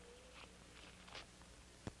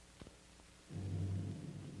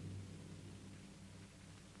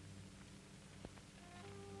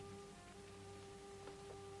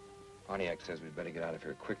 Pontiac says we'd better get out of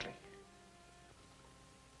here quickly.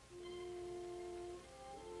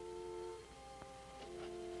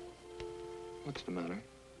 What's the matter?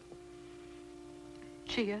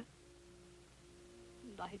 Chia.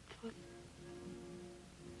 Lightfoot.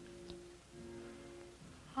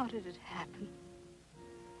 How did it happen?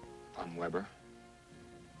 Von Weber.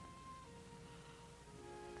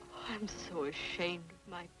 I'm so ashamed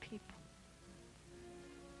of my people.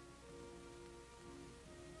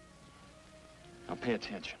 Now pay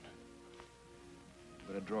attention. I'm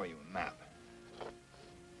going to draw you a map.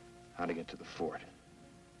 How to get to the fort.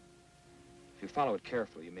 If you follow it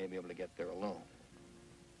carefully, you may be able to get there alone.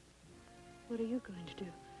 What are you going to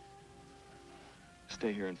do?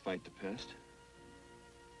 Stay here and fight the pest?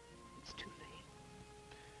 It's too late.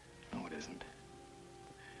 No, it isn't.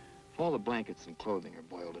 If all the blankets and clothing are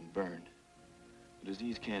boiled and burned, the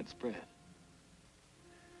disease can't spread.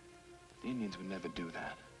 The Indians would never do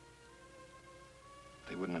that.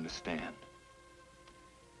 They wouldn't understand.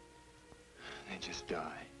 They'd just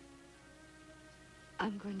die.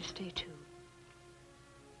 I'm going to stay too.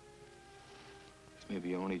 This may be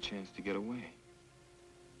your only chance to get away.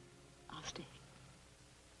 I'll stay.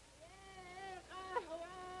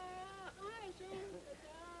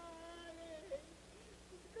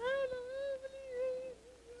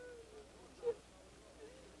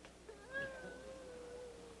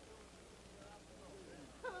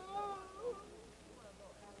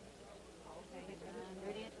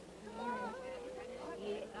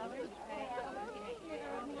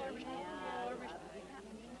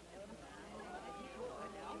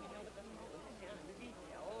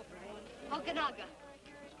 Okanaga.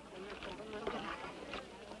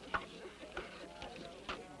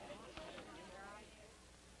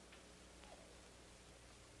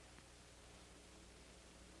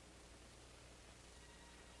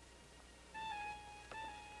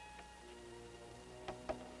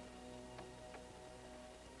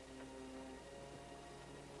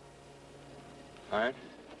 Tired?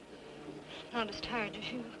 Not as tired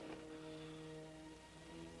as you.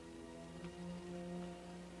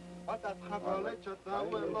 I'm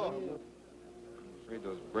afraid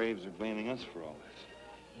those Braves are blaming us for all this.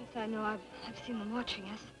 Yes, I know. I've seen them watching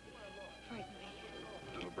us. Frightened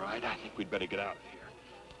me. Little bride, I think we'd better get out of here.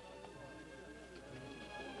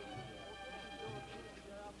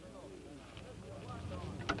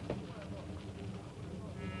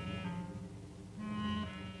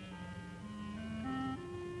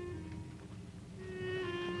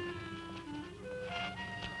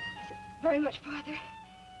 Very much farther.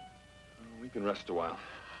 We can rest a while.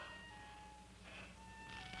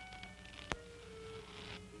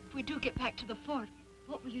 If we do get back to the fort,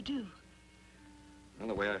 what will you do? Well,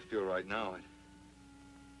 the way I feel right now,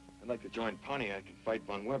 I'd like to join Pontiac and fight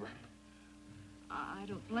Von Weber. I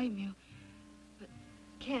don't blame you, but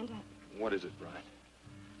can't I? What is it, Bride?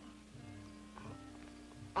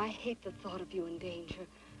 I hate the thought of you in danger.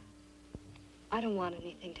 I don't want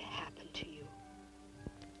anything to happen to you.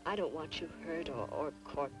 I don't want you hurt or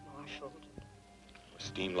court-martialed. Or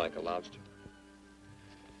steamed like a lobster.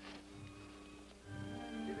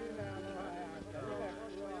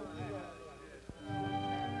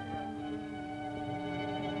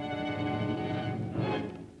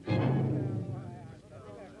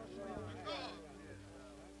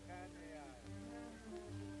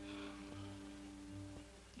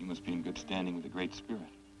 You must be in good standing with the Great Spirit.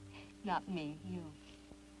 Not me, you.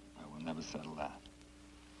 I will never settle that.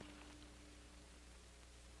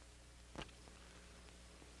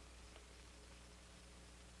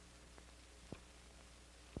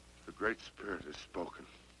 The Great Spirit has spoken.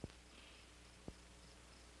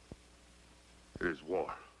 It is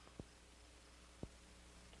war.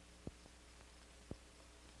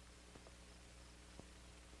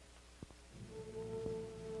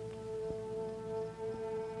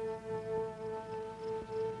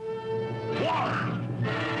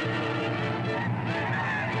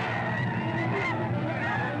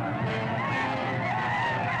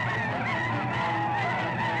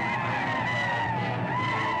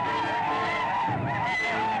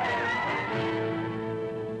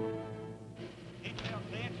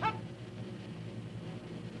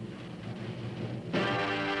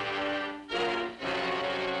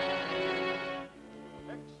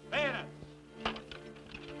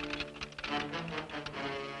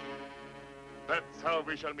 That's how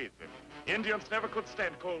we shall meet them. Indians never could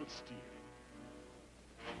stand cold steel.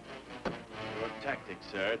 Your tactics,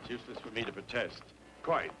 sir. It's useless for me to protest.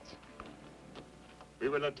 Quite. We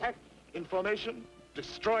will attack in formation,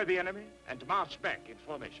 destroy the enemy, and march back in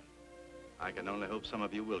formation. I can only hope some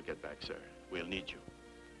of you will get back, sir. We'll need you.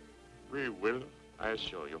 We will, I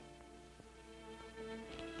assure you.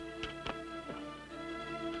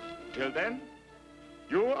 Till then,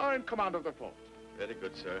 you are in command of the fort. Very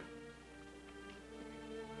good, sir.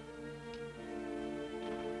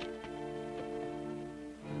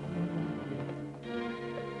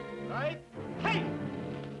 Right. Hey!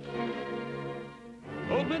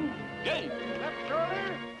 Open gate. Left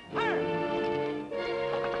shoulder. Fire!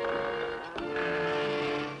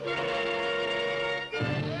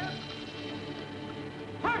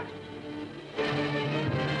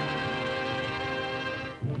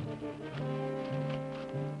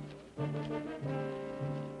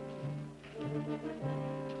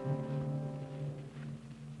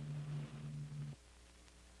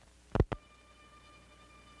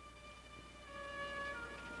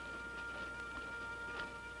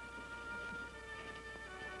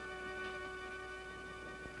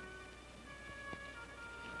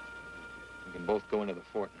 We can both go into the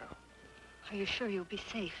fort now. Are you sure you'll be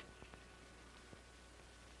safe?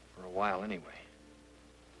 For a while, anyway.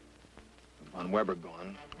 With Von Weber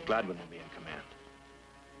gone, Gladwin will be in command.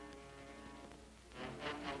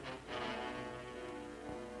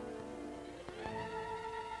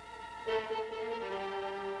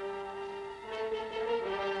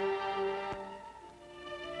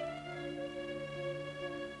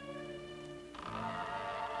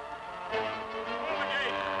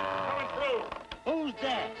 Who's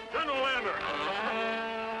that? General Amherst.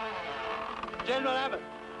 General Abner.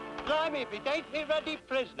 Blimey, if it ain't me ready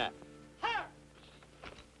prisoner.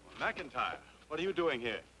 McIntire, what are you doing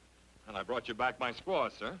here? And I brought you back my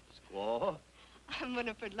squaw, sir. Squaw? I'm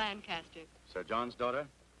Winifred Lancaster. Sir John's daughter?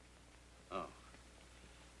 Oh.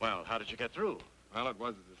 Well, how did you get through? Well, it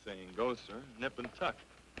was, as the saying goes, sir, nip and tuck.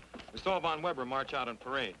 We saw Von Weber march out on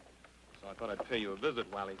parade, so I thought I'd pay you a visit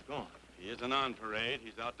while he's gone. He isn't on parade.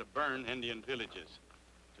 He's out to burn Indian villages,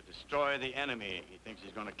 to destroy the enemy. He thinks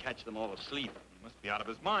he's going to catch them all asleep. He must be out of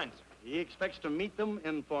his mind, sir. He expects to meet them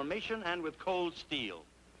in formation and with cold steel.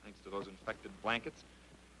 Thanks to those infected blankets,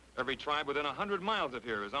 every tribe within 100 miles of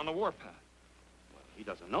here is on the warpath. Well, he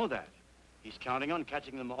doesn't know that. He's counting on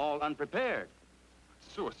catching them all unprepared.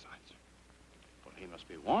 Suicide, sir. Well, he must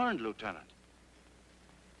be warned, Lieutenant.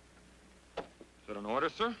 Is that an order,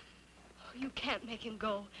 sir? Oh, you can't make him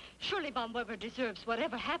go. Surely Von Weber deserves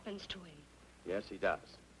whatever happens to him. Yes, he does.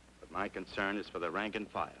 But my concern is for the rank and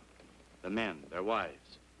file. The men, their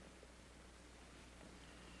wives.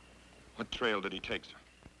 What trail did he take, sir?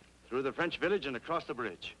 Through the French village and across the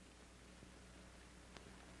bridge.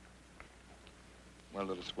 Well,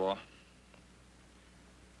 little squaw,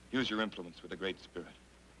 use your influence with the Great Spirit.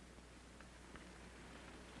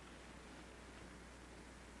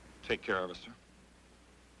 Take care of us, sir.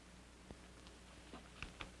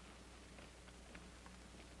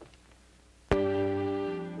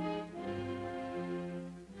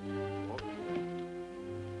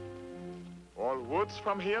 All woods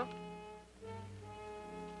from here?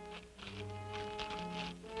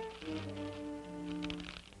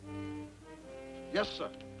 Yes, sir.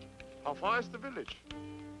 How far is the village?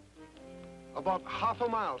 About half a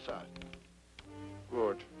mile, sir.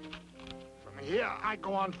 Good. From here, I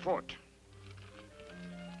go on foot.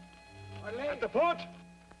 At the fort?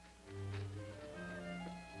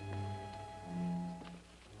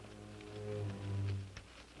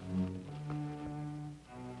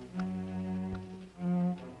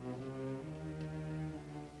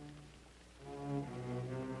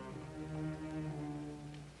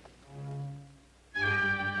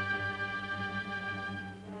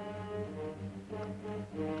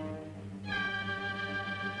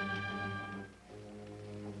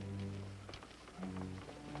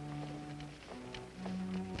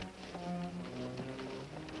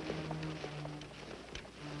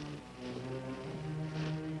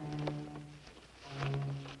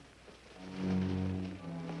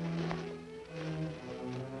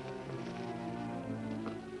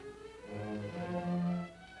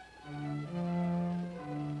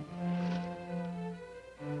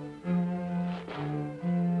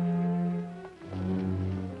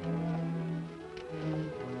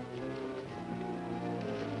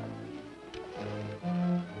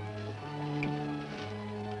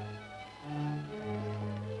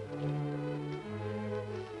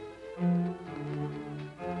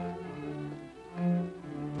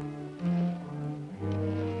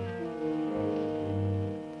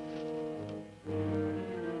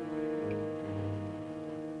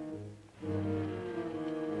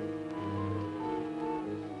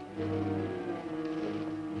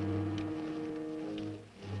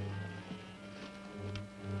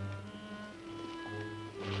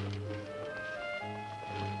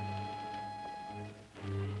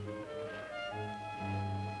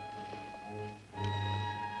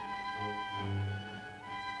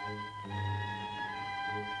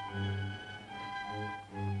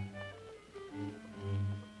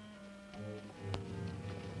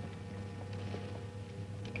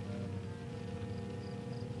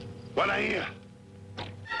 What I hear?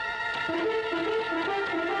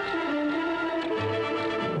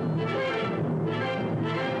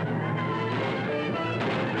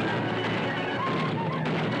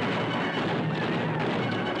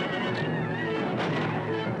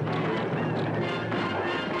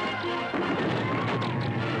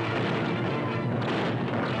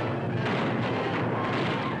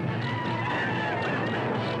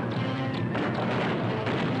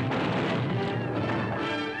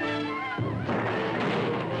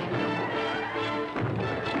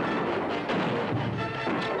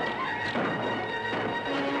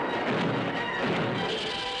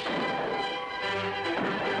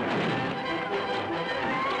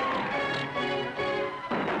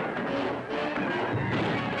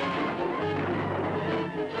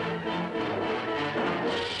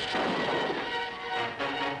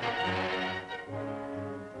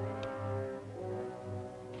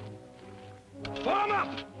 Form up!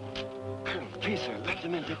 Please, sir, let the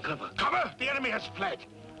men take cover. Cover! The enemy has fled.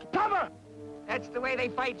 Cover! That's the way they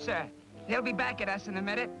fight, sir. They'll be back at us in a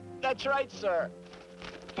minute. That's right, sir.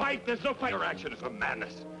 Fight! There's no fight. Your action is a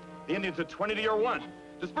madness. The Indians are 20 to your 1.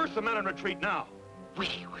 Disperse the men and retreat now.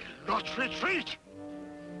 We will not retreat!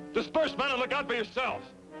 Disperse, men, and look out for yourselves.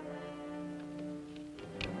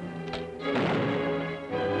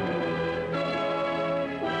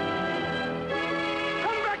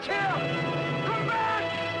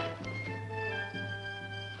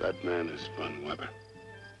 That man is Von Weber.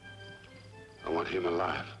 I want him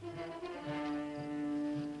alive.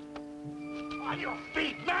 On your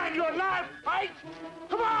feet, man! You're alive! Fight!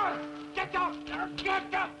 Come on! Get up!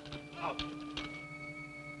 Get up! Out.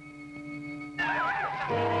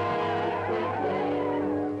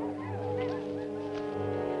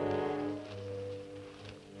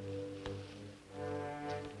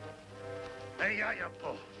 Hey, yeah,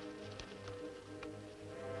 Paul.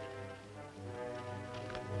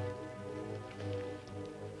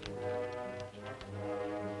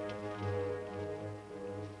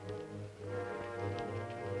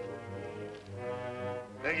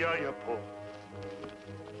 Hey, Paul.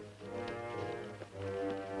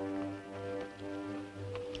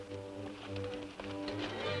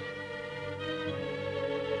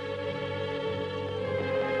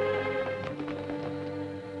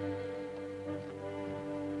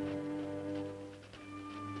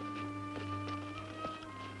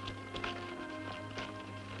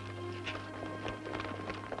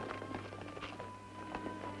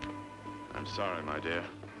 I'm sorry, my dear.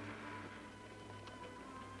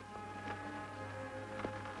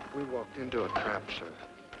 We walked into a trap, sir.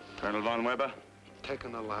 Colonel Von Weber?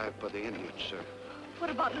 Taken alive by the Indians, sir. What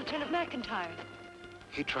about Lieutenant McIntire?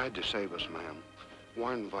 He tried to save us, ma'am.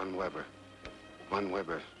 Warned Von Weber. Von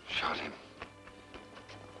Weber shot him.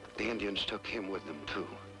 The Indians took him with them, too.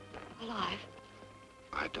 Alive?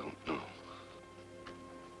 I don't know.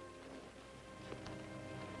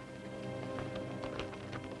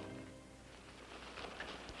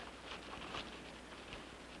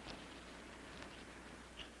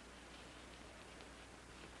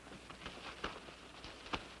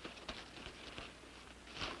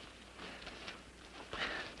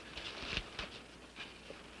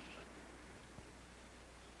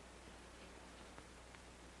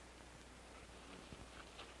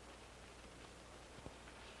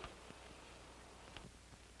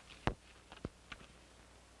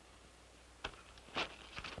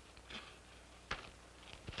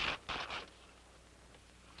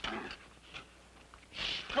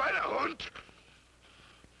 Schweinehund!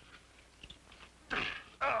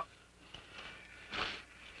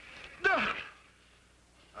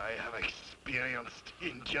 I have experienced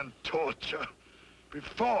Indian torture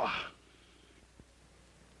before.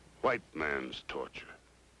 White man's torture.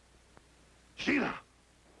 Sheila!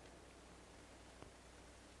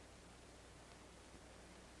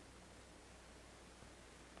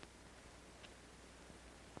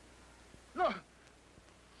 No!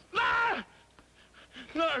 No!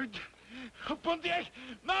 No! Pontiac!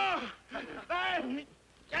 No! No!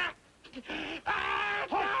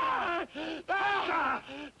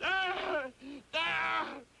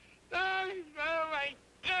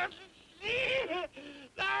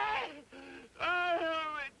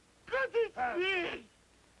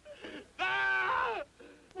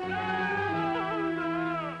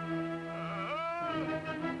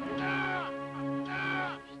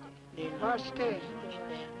 They lost it.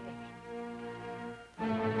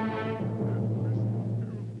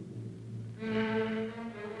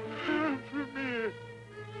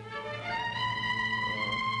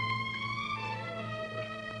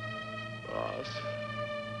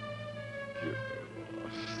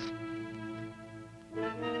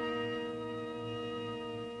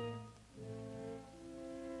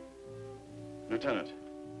 Lieutenant,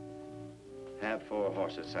 have 4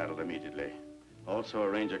 horses saddled immediately. Also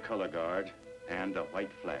arrange a color guard and a white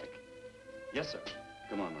flag. Yes, sir.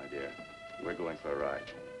 Come on, my dear. We're going for a ride.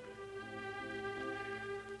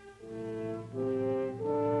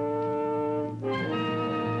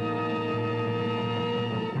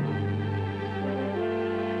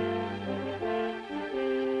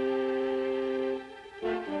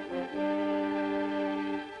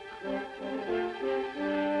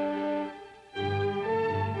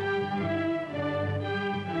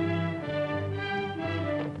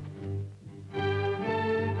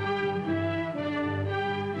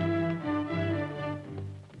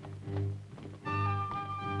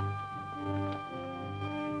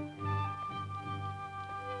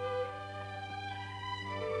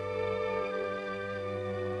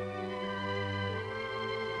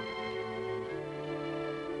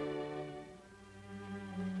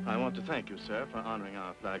 I want to thank you, sir, for honoring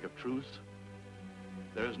our flag of truce.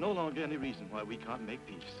 There is no longer any reason why we can't make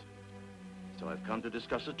peace. So I've come to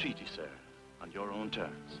discuss a treaty, sir, on your own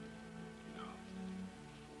terms. No.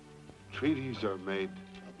 Treaties are made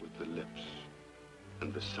with the lips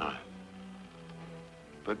and the sign.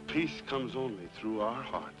 But peace comes only through our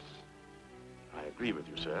hearts. I agree with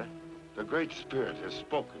you, sir. The Great Spirit has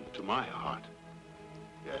spoken to my heart.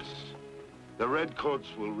 Yes, the Redcoats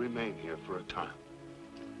will remain here for a time.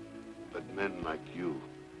 But men like you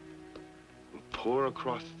will pour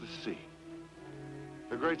across the sea.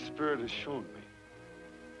 The Great Spirit has shown me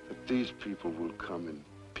that these people will come in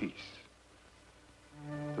peace.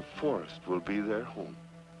 The forest will be their home.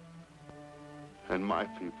 And my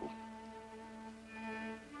people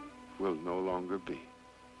will no longer be.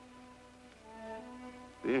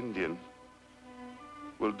 The Indian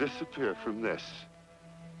will disappear from this,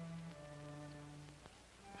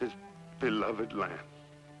 his beloved land.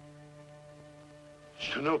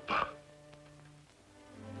 Shanopa.